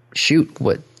 getting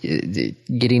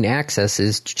access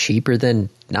is cheaper than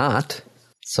not.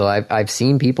 So I've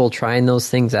seen people trying those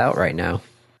things out right now.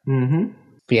 Mm-hmm.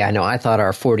 Yeah, no, I thought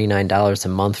our $49 a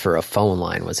month for a phone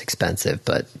line was expensive,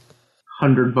 but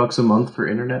 $100 a month for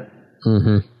internet.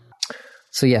 Mm-hmm.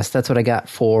 So yes, that's what I got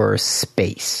for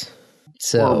space.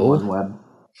 So OneWeb.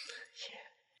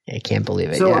 I can't believe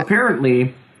it. So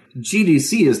apparently,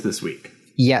 GDC is this week.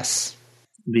 Yes.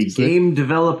 The Game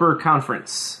Developer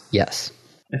Conference. Yes.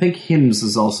 I think HIMSS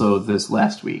is also this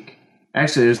last week.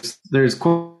 Actually, there's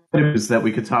quite a few that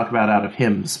we could talk about out of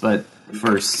HIMSS, but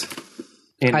first,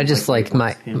 I just like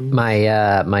my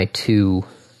two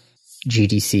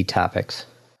GDC topics.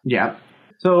 Yeah.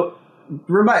 So,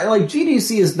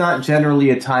 GDC is not generally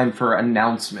a time for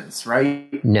announcements,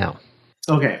 right? No.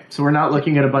 Okay, so we're not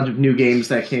looking at a bunch of new games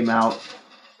that came out.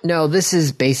 No, this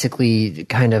is basically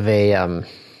kind of a,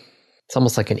 it's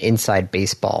almost like an inside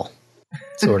baseball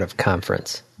sort of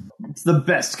conference. It's the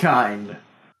best kind.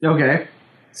 Okay,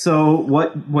 so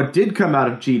what did come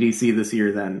out of GDC this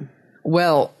year then?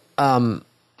 Well,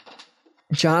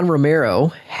 John Romero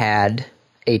had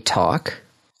a talk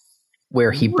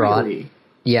where he brought... Really?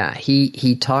 Yeah,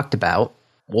 he talked about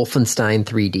Wolfenstein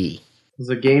 3D. It was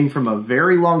a game from a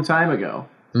very long time ago.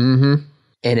 Mm-hmm.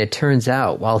 And it turns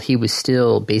out, while he was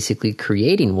still basically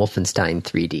creating Wolfenstein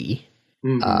 3D,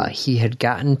 he had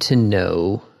gotten to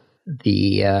know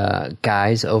the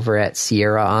guys over at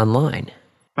Sierra Online.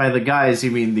 By the guys,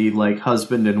 you mean the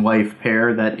husband and wife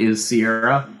pair that is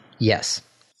Sierra? Yes.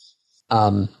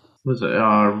 Was it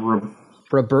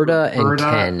Roberta and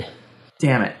Ken?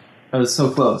 Damn it. I was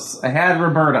so close. I had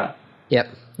Roberta. Yep.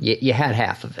 You had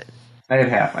half of it. I had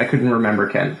half. I couldn't remember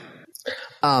Ken.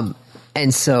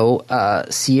 And so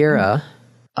Sierra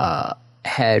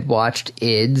had watched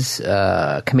id's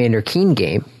Commander Keen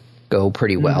game go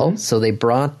pretty well. Mm-hmm. So they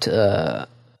brought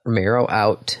Romero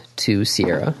out to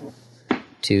Sierra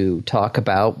to talk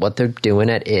about what they're doing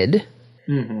at id.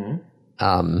 Mm-hmm.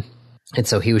 And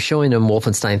so he was showing them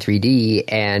Wolfenstein 3D,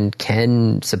 and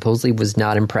Ken supposedly was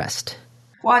not impressed.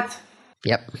 What?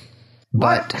 Yep.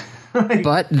 What?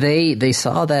 But they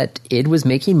saw that id was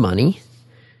making money,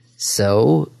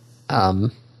 so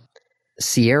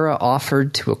Sierra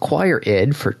offered to acquire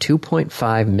id for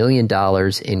 $2.5 million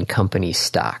in company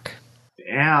stock.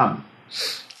 Damn.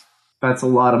 That's a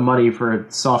lot of money for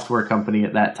a software company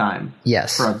at that time.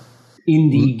 Yes. For an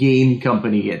indie game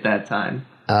company at that time.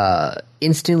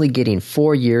 Instantly getting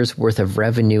 4 years worth of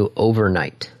revenue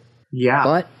overnight. Yeah.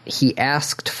 But he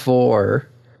asked for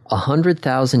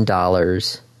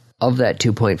 $100,000 of that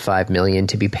 $2.5 million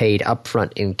to be paid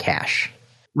upfront in cash.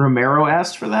 Romero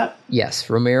asked for that? Yes,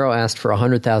 Romero asked for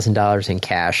 $100,000 in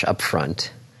cash upfront.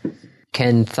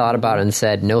 Ken thought about it and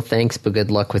said, no thanks, but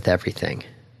good luck with everything.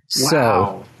 Wow.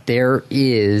 So there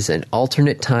is an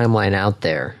alternate timeline out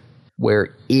there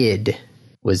where id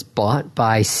was bought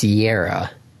by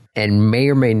Sierra and may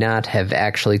or may not have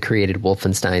actually created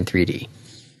Wolfenstein 3D.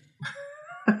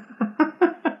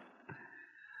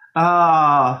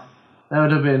 That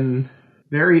would have been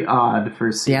very odd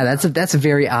for Sierra. Yeah, that's a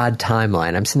very odd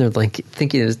timeline. I'm sitting there like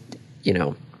thinking,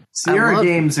 Sierra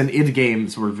Games and id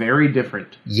Games were very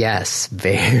different. Yes,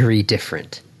 very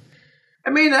different. I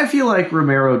mean, I feel like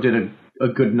Romero did a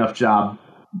good enough job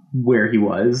where he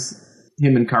was.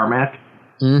 Him and Carmack.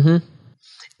 Mm-hmm.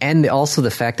 And also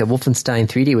the fact that Wolfenstein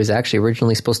 3D was actually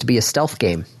originally supposed to be a stealth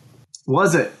game.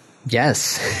 Was it?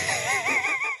 Yes.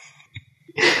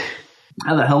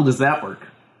 How the hell does that work?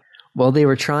 Well, they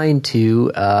were trying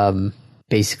to,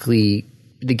 basically,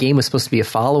 the game was supposed to be a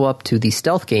follow-up to the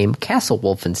stealth game Castle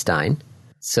Wolfenstein.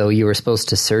 So you were supposed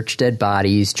to search dead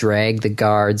bodies, drag the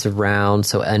guards around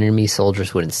so enemy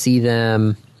soldiers wouldn't see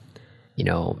them,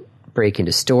 break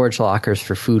into storage lockers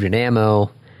for food and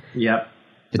ammo. Yep.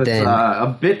 But That's then,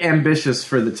 a bit ambitious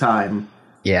for the time.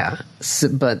 Yeah.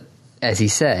 But as he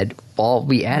said, while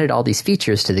we added all these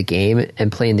features to the game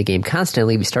and playing the game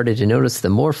constantly, we started to notice the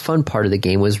more fun part of the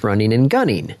game was running and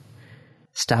gunning.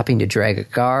 Stopping to drag a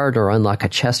guard or unlock a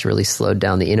chest really slowed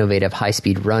down the innovative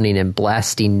high-speed running and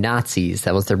blasting Nazis.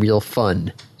 That was the real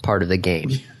fun part of the game.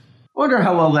 I wonder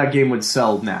how well that game would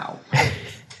sell now.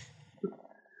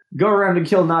 Go around and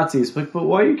kill Nazis. But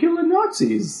why are you killing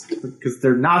Nazis? Because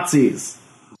they're Nazis.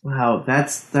 Wow,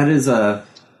 it's a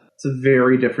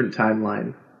very different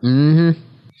timeline. Mm-hmm.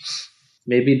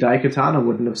 Maybe Daikatana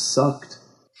wouldn't have sucked.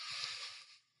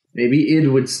 Maybe id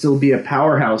would still be a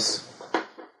powerhouse.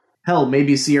 Hell,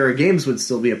 maybe Sierra Games would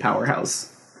still be a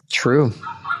powerhouse. True.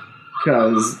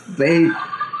 Because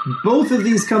both of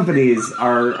these companies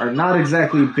are not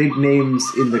exactly big names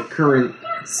in the current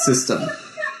system.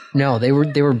 No, they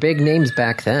were big names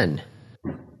back then.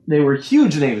 They were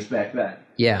huge names back then.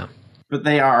 Yeah. But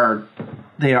they are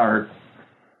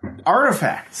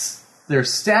artifacts. They're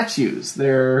statues.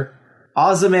 They're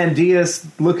Ozymandias,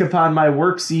 look upon my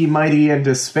works, ye mighty, and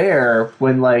despair,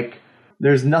 when,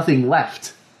 there's nothing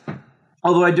left.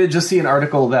 Although I did just see an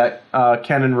article that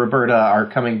Ken and Roberta are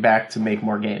coming back to make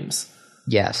more games.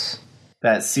 Yes.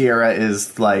 That Sierra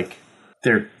is,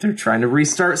 they're trying to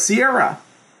restart Sierra,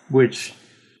 which,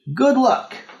 good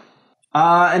luck.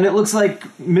 And it looks like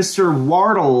Mr.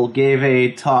 Wardle gave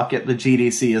a talk at the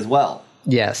GDC as well.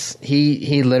 Yes,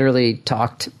 he literally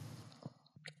talked.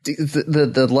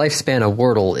 The lifespan of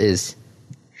Wordle is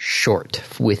short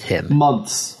with him.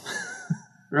 Months.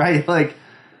 Right?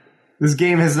 This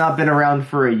game has not been around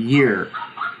for a year.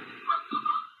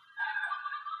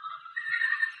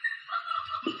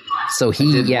 So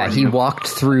he walked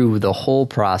through the whole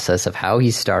process of how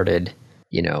he started,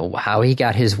 how he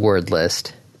got his word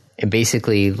list, and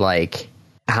basically,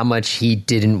 how much he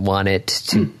didn't want it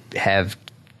to have,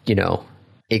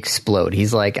 explode.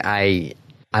 He's like, I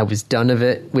was done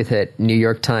with it. New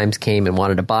York Times came and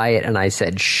wanted to buy it, and I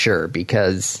said, sure,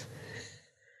 because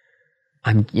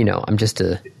I'm just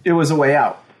a... It was a way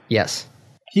out. Yes.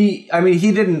 He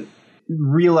didn't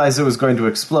realize it was going to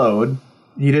explode.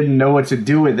 He didn't know what to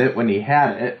do with it when he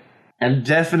had it, and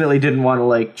definitely didn't want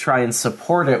to, try and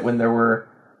support it when there were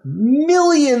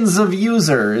millions of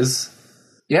users.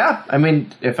 Yeah,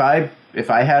 if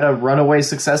I had a runaway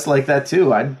success like that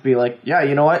too, I'd be like, yeah,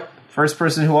 you know what? First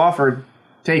person who offered,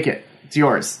 take it. It's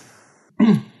yours.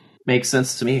 Makes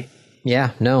sense to me.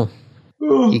 Yeah, no.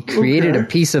 He created a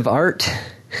piece of art.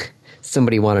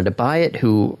 Somebody wanted to buy it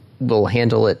who will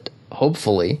handle it,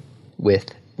 hopefully,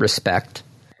 with respect.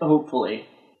 Hopefully.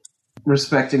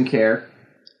 Respect and care.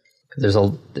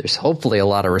 There's hopefully a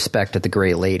lot of respect at the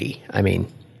Gray Lady.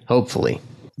 Hopefully.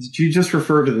 Did you just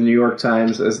refer to the New York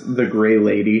Times as the Gray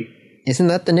Lady? Isn't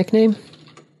that the nickname?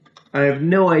 I have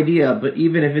no idea, but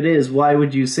even if it is, why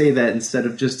would you say that instead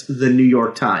of just the New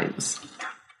York Times?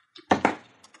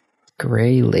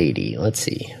 Gray Lady. Let's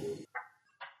see.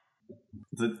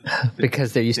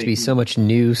 Because there used to be so much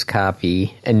news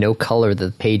copy and no color,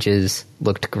 the pages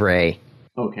looked gray.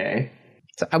 Okay.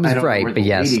 So I was right, but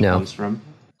yes, no. Comes from.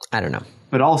 I don't know.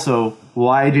 But also,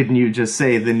 why didn't you just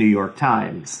say the New York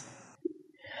Times?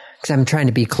 Because I'm trying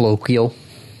to be colloquial.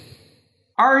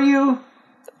 Are you?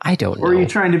 I don't know. Or are you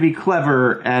trying to be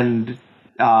clever and...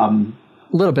 A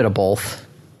little bit of both.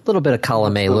 A little bit of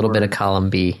column A, a little bit of column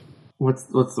B. What's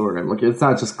the word I'm looking at? It's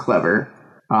not just clever.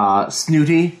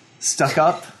 Snooty? Stuck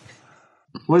up?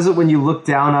 What is it when you look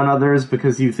down on others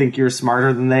because you think you're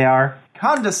smarter than they are?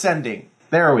 Condescending.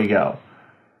 There we go.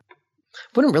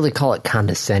 Wouldn't really call it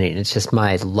condescending. It's just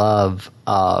my love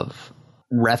of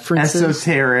references.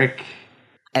 Esoteric.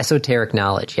 Esoteric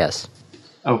knowledge, yes.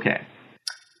 Okay.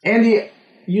 Andy,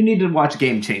 you need to watch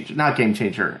Game Changer. Not Game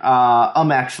Changer.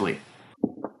 Actually.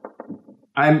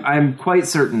 I'm quite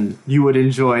certain you would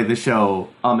enjoy the show,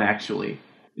 Actually.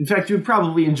 In fact, you would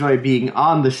probably enjoy being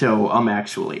on the show,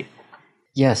 Actually.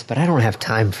 Yes, but I don't have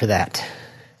time for that.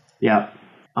 Yeah.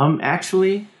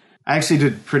 Actually, I actually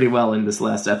did pretty well in this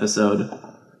last episode.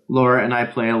 Laura and I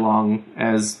play along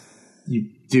as you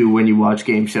do when you watch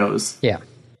game shows. Yeah.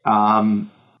 And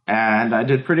I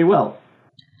did pretty well.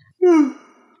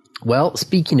 Well,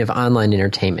 speaking of online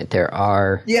entertainment, there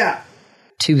are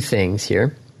two things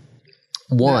here.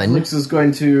 One, Netflix is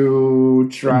going to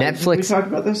try. Netflix. Did we talk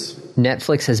about this?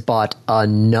 Netflix has bought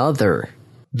another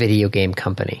video game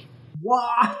company.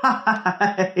 Why?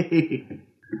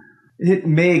 It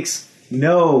makes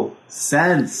no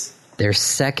sense. Their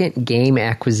second game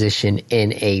acquisition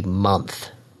in a month.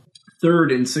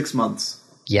 Third in 6 months.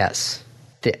 Yes.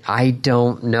 I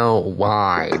don't know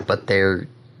why, but they're...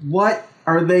 What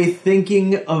are they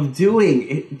thinking of doing?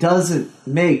 It doesn't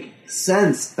make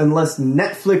sense unless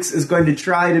Netflix is going to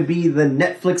try to be the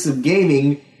Netflix of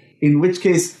gaming, in which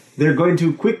case they're going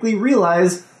to quickly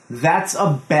realize that's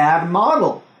a bad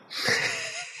model.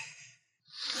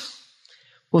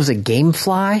 What was it,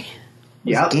 Gamefly?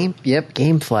 Yep.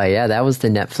 Gamefly. Yeah, that was the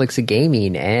Netflix of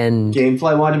gaming. And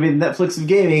Gamefly wanted to be the Netflix of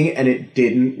gaming, and it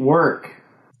didn't work.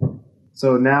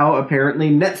 So now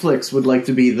apparently Netflix would like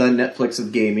to be the Netflix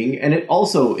of gaming, and it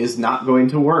also is not going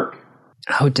to work.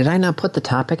 Oh, did I not put the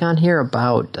topic on here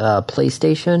about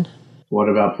PlayStation? What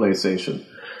about PlayStation?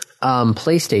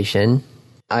 PlayStation,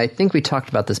 I think we talked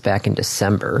about this back in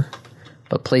December,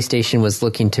 but PlayStation was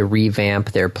looking to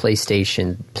revamp their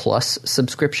PlayStation Plus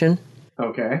subscription.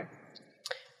 Okay.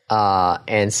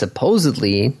 And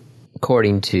supposedly,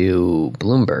 according to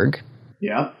Bloomberg,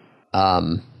 Yep.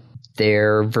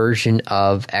 their version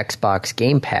of Xbox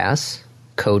Game Pass,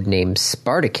 codenamed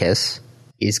Spartacus,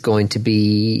 is going to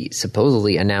be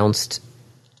supposedly announced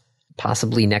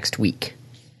possibly next week.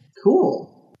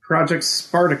 Cool. Project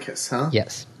Spartacus, huh?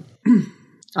 Yes.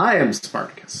 I am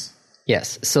Spartacus.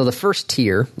 Yes. So the first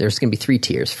tier, there's going to be 3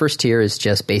 tiers. First tier is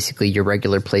just basically your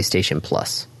regular PlayStation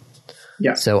Plus.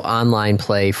 Yeah. So online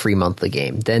play, free monthly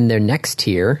game. Then their next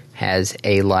tier has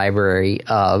a library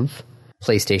of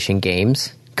PlayStation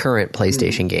games, current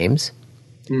PlayStation games.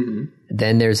 Mm-hmm.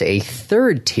 Then there's a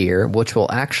third tier, which will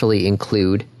actually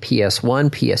include PS1,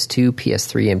 PS2,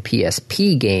 PS3, and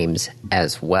PSP games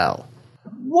as well.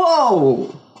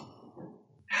 Whoa!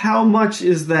 How much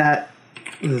is that?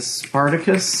 The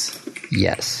Spartacus?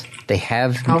 Yes. They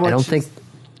have... How much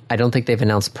I don't think they've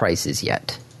announced prices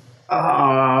yet. That's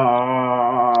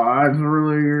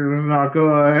really not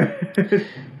good.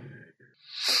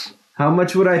 How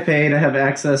much would I pay to have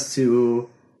access to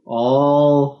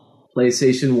all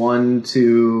PlayStation 1,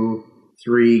 2,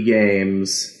 3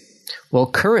 games? Well,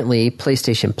 currently,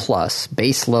 PlayStation Plus,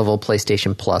 base level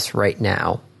PlayStation Plus right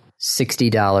now,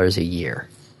 $60 a year.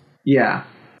 Yeah.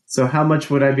 So how much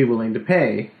would I be willing to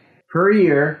pay per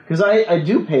year? Because I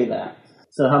do pay that.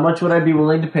 So how much would I be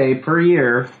willing to pay per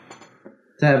year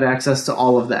to have access to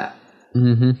all of that?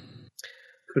 Mm-hmm.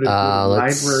 Could it be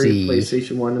library,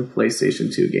 PlayStation 1 and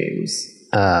PlayStation 2 games?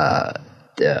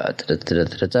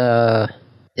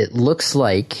 It looks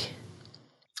like,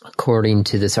 according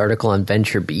to this article on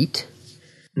VentureBeat,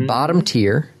 bottom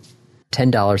tier,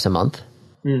 $10 a month.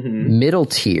 Mm-hmm. Middle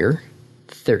tier,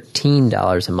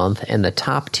 $13 a month. And the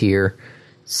top tier,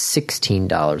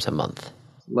 $16 a month.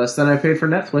 Less than I paid for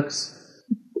Netflix.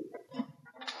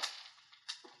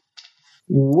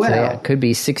 Well, So yeah, it could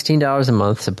be $16 a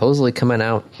month, supposedly coming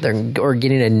out, or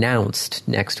getting announced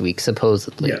next week,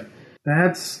 supposedly. yeah,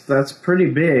 that's pretty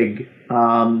big.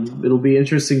 It'll be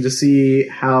interesting to see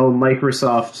how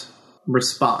Microsoft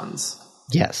responds.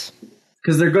 Yes.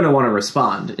 Because they're going to want to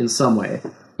respond in some way.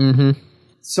 Mm-hmm.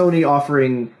 Sony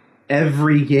offering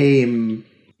every game,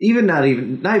 not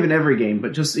even every game,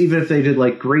 but just even if they did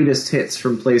like greatest hits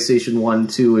from PlayStation 1,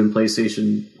 2, and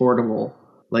PlayStation Portable,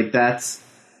 like that's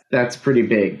pretty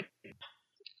big.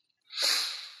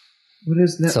 What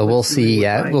is Netflix? So we'll see.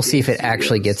 Yeah, we'll see if it Studios?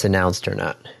 actually gets announced or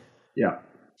not. Yeah.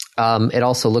 It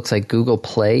also looks like Google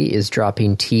Play is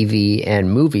dropping TV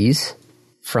and movies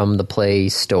from the Play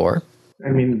Store. I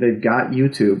mean, they've got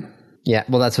YouTube. Yeah,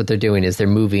 well, that's what they're doing. Is they're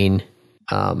moving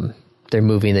the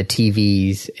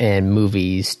TVs and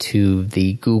movies to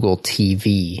the Google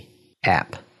TV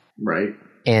app, Right.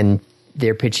 and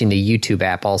they're pitching the YouTube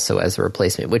app also as a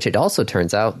replacement, which it also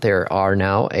turns out there are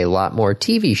now a lot more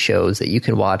TV shows that you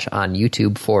can watch on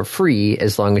YouTube for free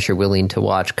as long as you're willing to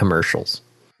watch commercials.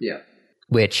 Yeah.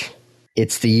 Which,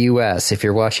 it's the US. If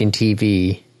you're watching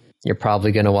TV, you're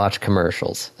probably going to watch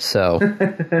commercials. So,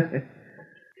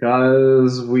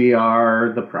 Because we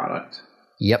are the product.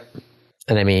 Yep.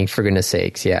 And I mean, for goodness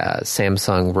sakes, yeah,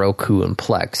 Samsung, Roku, and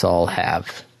Plex all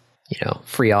have,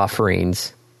 free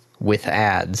offerings with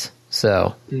ads.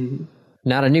 So,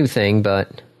 not a new thing,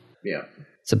 but yeah,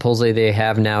 supposedly they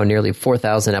have now nearly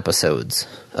 4,000 episodes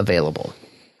available.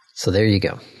 So there you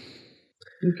go.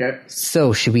 Okay.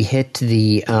 So should we hit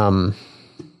the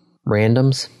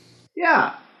randoms?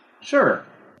 Yeah, sure.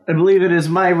 I believe it is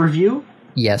my review.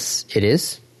 Yes, it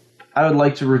is. I would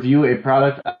like to review a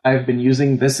product I've been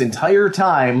using this entire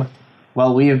time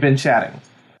while we have been chatting,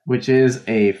 which is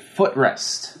a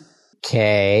footrest.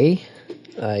 Okay.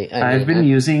 I've been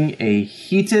using a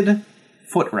heated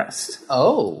footrest.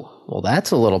 Oh, well,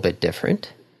 that's a little bit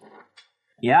different.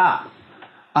 Yeah.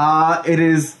 It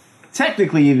is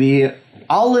technically the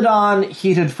Alidon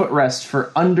heated footrest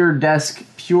for under-desk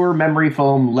pure memory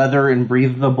foam leather and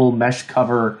breathable mesh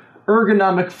cover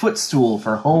ergonomic footstool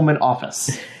for home and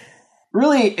office.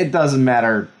 Really, it doesn't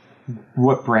matter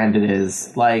what brand it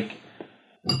is. Like,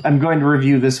 I'm going to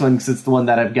review this one because it's the one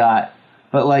that I've got.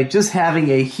 But, like, just having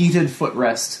a heated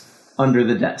footrest under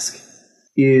the desk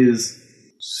is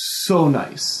so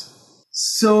nice.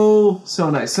 So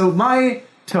nice. So my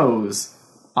toes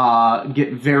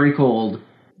get very cold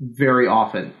very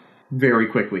often, very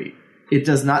quickly. It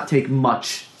does not take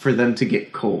much for them to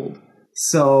get cold.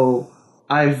 So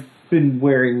I've been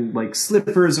wearing like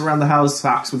slippers around the house,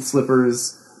 socks with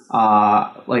slippers.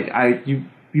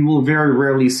 You will very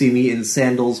rarely see me in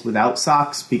sandals without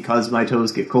socks because my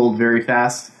toes get cold very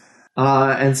fast.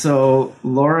 And so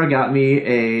Laura got me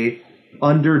a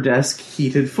under desk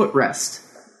heated footrest,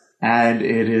 and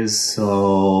it is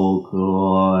so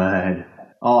good.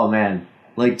 Oh man,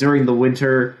 like during the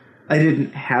winter, I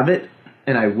didn't have it,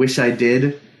 and I wish I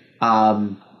did.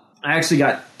 I actually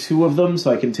got 2 of them,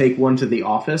 so I can take one to the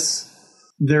office.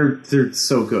 They're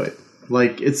so good.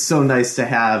 Like, it's so nice to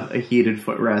have a heated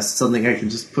footrest, something I can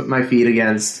just put my feet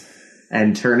against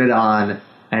and turn it on,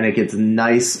 and it gets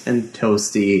nice and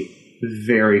toasty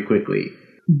very quickly.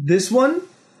 This one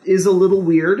is a little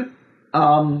weird.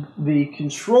 The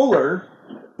controller,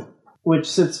 which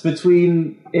sits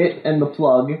between it and the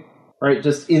plug, right,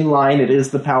 just in line, it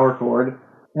is the power cord,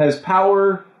 has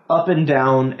power, up and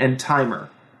down, and timer.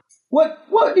 What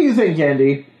do you think,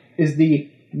 Andy, is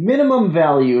the minimum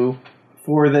value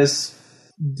for this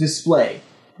display,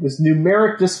 this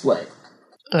numeric display?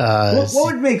 What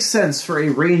would make sense for a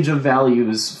range of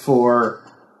values for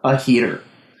a heater?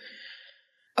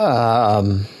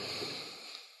 Well,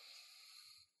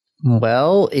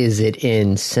 is it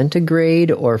in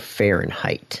centigrade or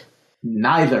Fahrenheit?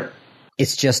 Neither.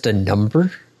 It's just a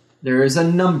number? There is a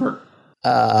number.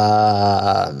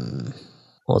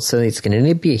 Well, so it's going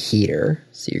to be a heater,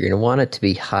 so you're going to want it to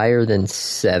be higher than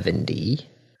 70.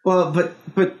 Well, but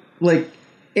like,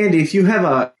 Andy, if you have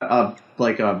a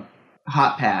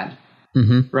hot pad,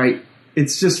 right?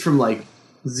 It's just from like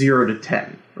 0 to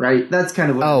 10, right? That's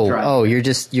kind of what I'm trying. Oh, you're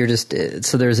just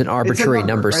so there's an arbitrary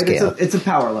number right? scale. It's a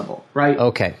power level, right?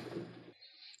 Okay.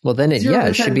 Well, then it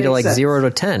should be to like 0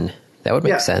 to 10. That would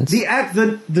make sense.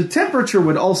 The temperature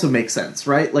would also make sense,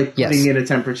 right? Like putting in a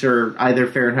temperature,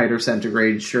 either Fahrenheit or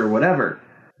centigrade, sure, whatever.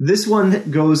 This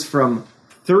one goes from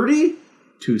 30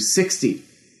 to 60.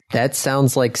 That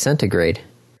sounds like centigrade.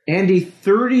 Andy,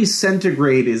 30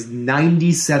 centigrade is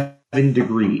 97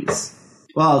 degrees.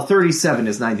 Well, 37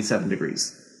 is 97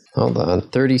 degrees. Hold on.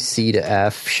 30 C to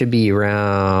F should be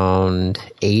around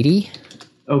 80.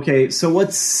 Okay, so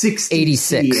what's 60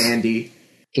 86. C, Andy?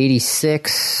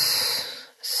 86.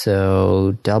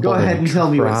 So double. Go ahead and tell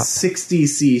me what 60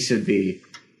 C should be.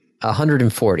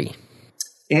 140.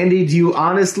 Andy, do you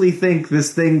honestly think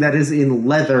this thing that is in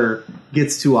leather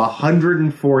gets to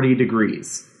 140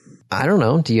 degrees? I don't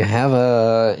know. Do you have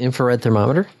a infrared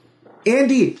thermometer?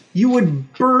 Andy, you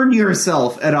would burn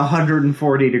yourself at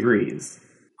 140 degrees.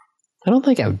 I don't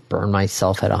think I would burn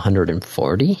myself at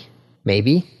 140.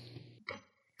 Maybe.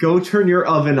 Go turn your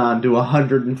oven on to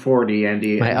 140,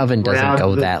 Andy. My oven doesn't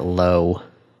go that low.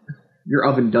 Your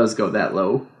oven does go that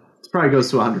low. It probably goes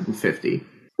to 150.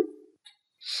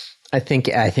 I think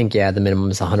the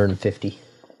minimum is 150.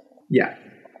 Yeah.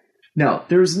 No,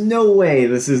 there's no way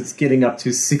this is getting up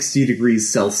to 60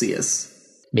 degrees Celsius.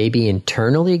 Maybe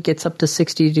internally it gets up to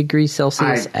 60 degrees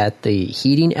Celsius at the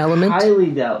heating element? I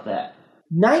highly doubt that.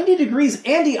 90 degrees?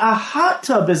 Andy, a hot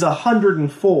tub is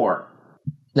 104.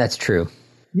 That's true.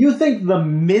 You think the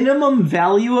minimum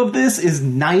value of this is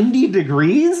 90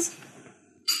 degrees?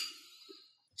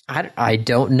 I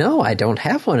don't know. I don't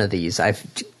have one of these. I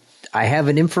have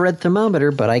an infrared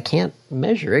thermometer, but I can't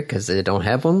measure it because I don't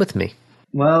have one with me.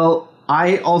 Well,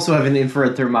 I also have an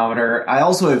infrared thermometer. I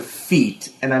also have feet,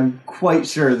 and I'm quite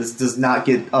sure this does not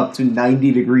get up to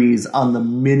 90 degrees on the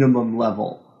minimum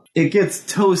level. It gets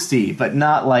toasty, but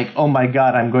not like, oh my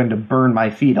god, I'm going to burn my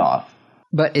feet off.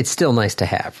 But it's still nice to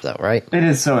have, though, right? It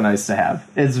is so nice to have.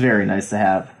 It's very nice to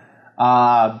have.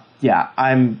 Yeah,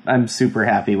 I'm super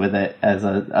happy with it as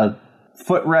a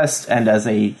footrest and as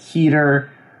a heater.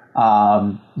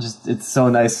 Just it's so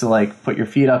nice to like put your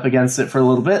feet up against it for a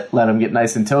little bit, let them get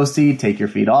nice and toasty, take your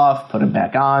feet off, put them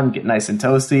back on, get nice and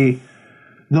toasty.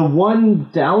 The one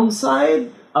downside,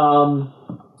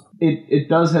 it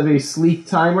does have a sleep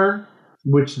timer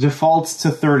which defaults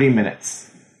to 30 minutes.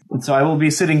 And so I will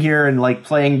be sitting here and like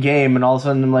playing game, and all of a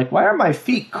sudden I'm like, why are my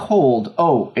feet cold?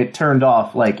 Oh, it turned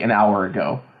off like an hour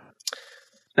ago.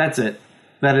 That's it.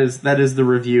 That is the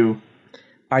review.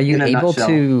 Are you able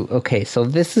to... Okay, so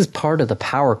this is part of the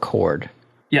power cord.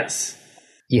 Yes.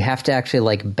 You have to actually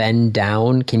like bend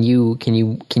down. Can you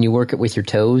work it with your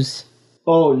toes?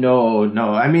 Oh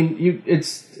no. I mean,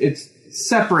 it's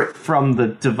separate from the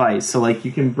device, so like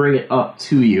you can bring it up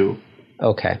to you.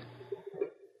 Okay.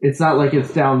 It's not like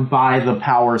it's down by the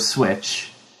power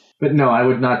switch. But no, I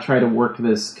would not try to work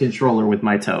this controller with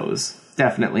my toes.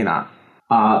 Definitely not.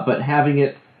 But having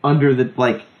it under the,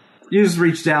 like, you just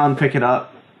reach down, pick it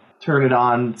up, turn it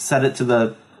on, set it to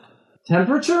the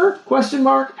temperature?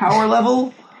 Power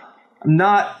level? I'm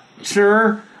not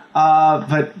sure.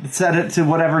 But set it to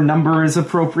whatever number is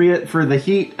appropriate for the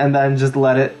heat, and then just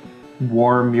let it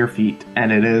warm your feet.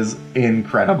 And it is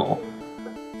incredible.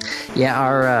 Yeah,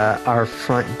 our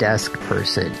front desk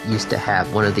person used to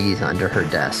have one of these under her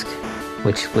desk,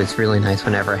 which was really nice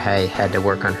whenever I had to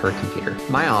work on her computer.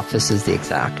 My office is the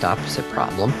exact opposite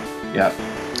problem. Yep.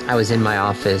 I was in my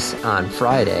office on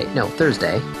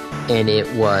Thursday, and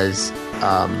it was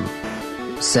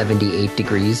 78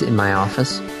 degrees in my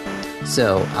office.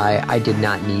 So I did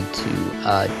not need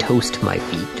to toast my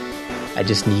feet. I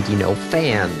just need,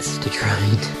 fans to try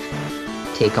and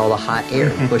take all the hot air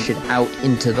and push it out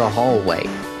into the hallway.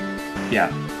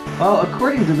 Yeah. Well,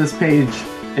 according to this page,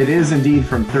 it is indeed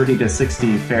from 30 to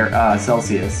 60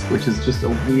 Celsius, which is just a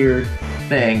weird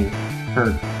thing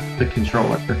for the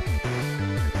controller.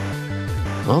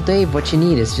 Well, Dave, what you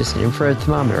need is just an infrared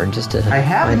thermometer and just I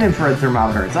have an infrared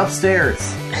thermometer. It's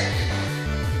upstairs.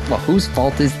 Well, whose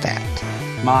fault is that?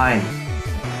 Mine.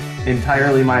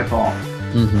 Entirely my fault.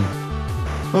 Mm-hmm.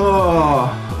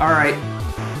 Oh, all right.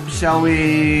 Shall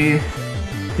we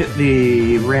hit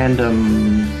the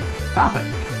random topic?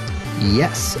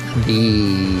 Yes,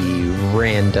 the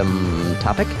random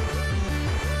topic.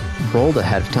 Rolled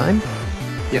ahead of time.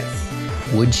 Yes.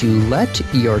 Would you let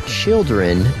your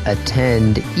children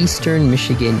attend Eastern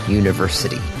Michigan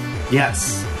University?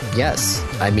 Yes. Yes.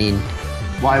 I mean...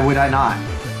 Why would I not?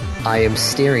 I am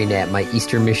staring at my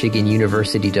Eastern Michigan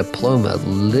University diploma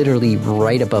literally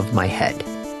right above my head.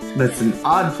 That's an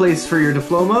odd place for your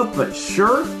diploma, but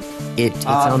sure. It's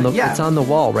on the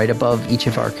wall right above each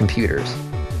of our computers.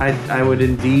 I would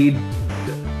indeed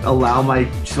allow my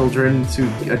children to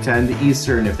attend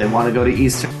Eastern if they want to go to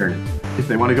Eastern. If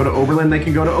they want to go to Oberlin, they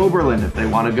can go to Oberlin. If they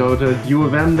want to go to U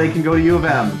of M, they can go to U of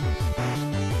M.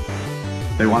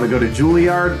 If they want to go to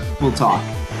Juilliard, we'll talk.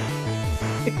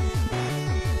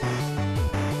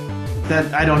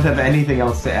 That I don't have anything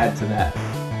else to add to that.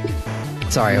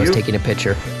 Sorry, I was taking a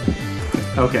picture.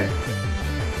 Okay.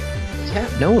 Yeah,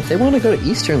 no, if they want to go to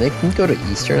Eastern, they can go to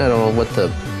Eastern. I don't know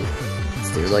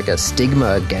is there like a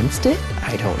stigma against it?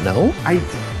 I don't know.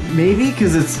 Maybe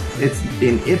because it's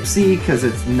in Ypsi, because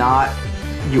it's not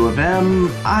U of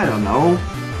M. I don't know.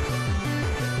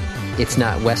 It's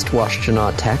not West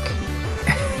Washtenaw Tech.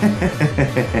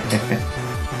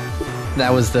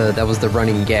 That was the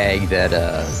running gag that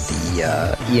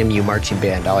the EMU marching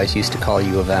band always used to call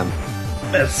U of M.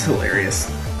 That's hilarious.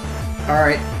 All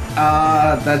right,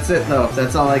 that's it though.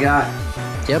 That's all I got.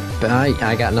 Yep,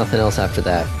 I got nothing else after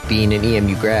that. Being an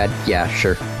EMU grad, yeah,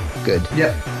 sure, good.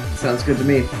 Yep, sounds good to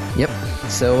me. Yep.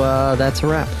 So that's a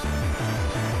wrap.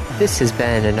 This has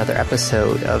been another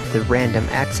episode of the Random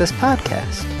Access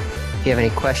Podcast. If you have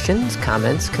any questions,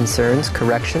 comments, concerns,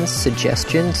 corrections,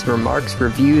 suggestions, remarks,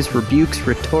 reviews, rebukes,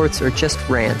 retorts, or just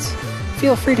rants,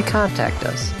 feel free to contact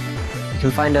us. You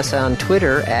can find us on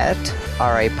Twitter at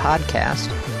RAPodcast,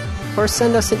 or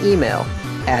send us an email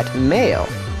at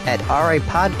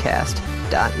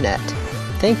mail@rapodcast.net.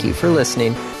 Thank you for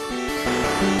listening.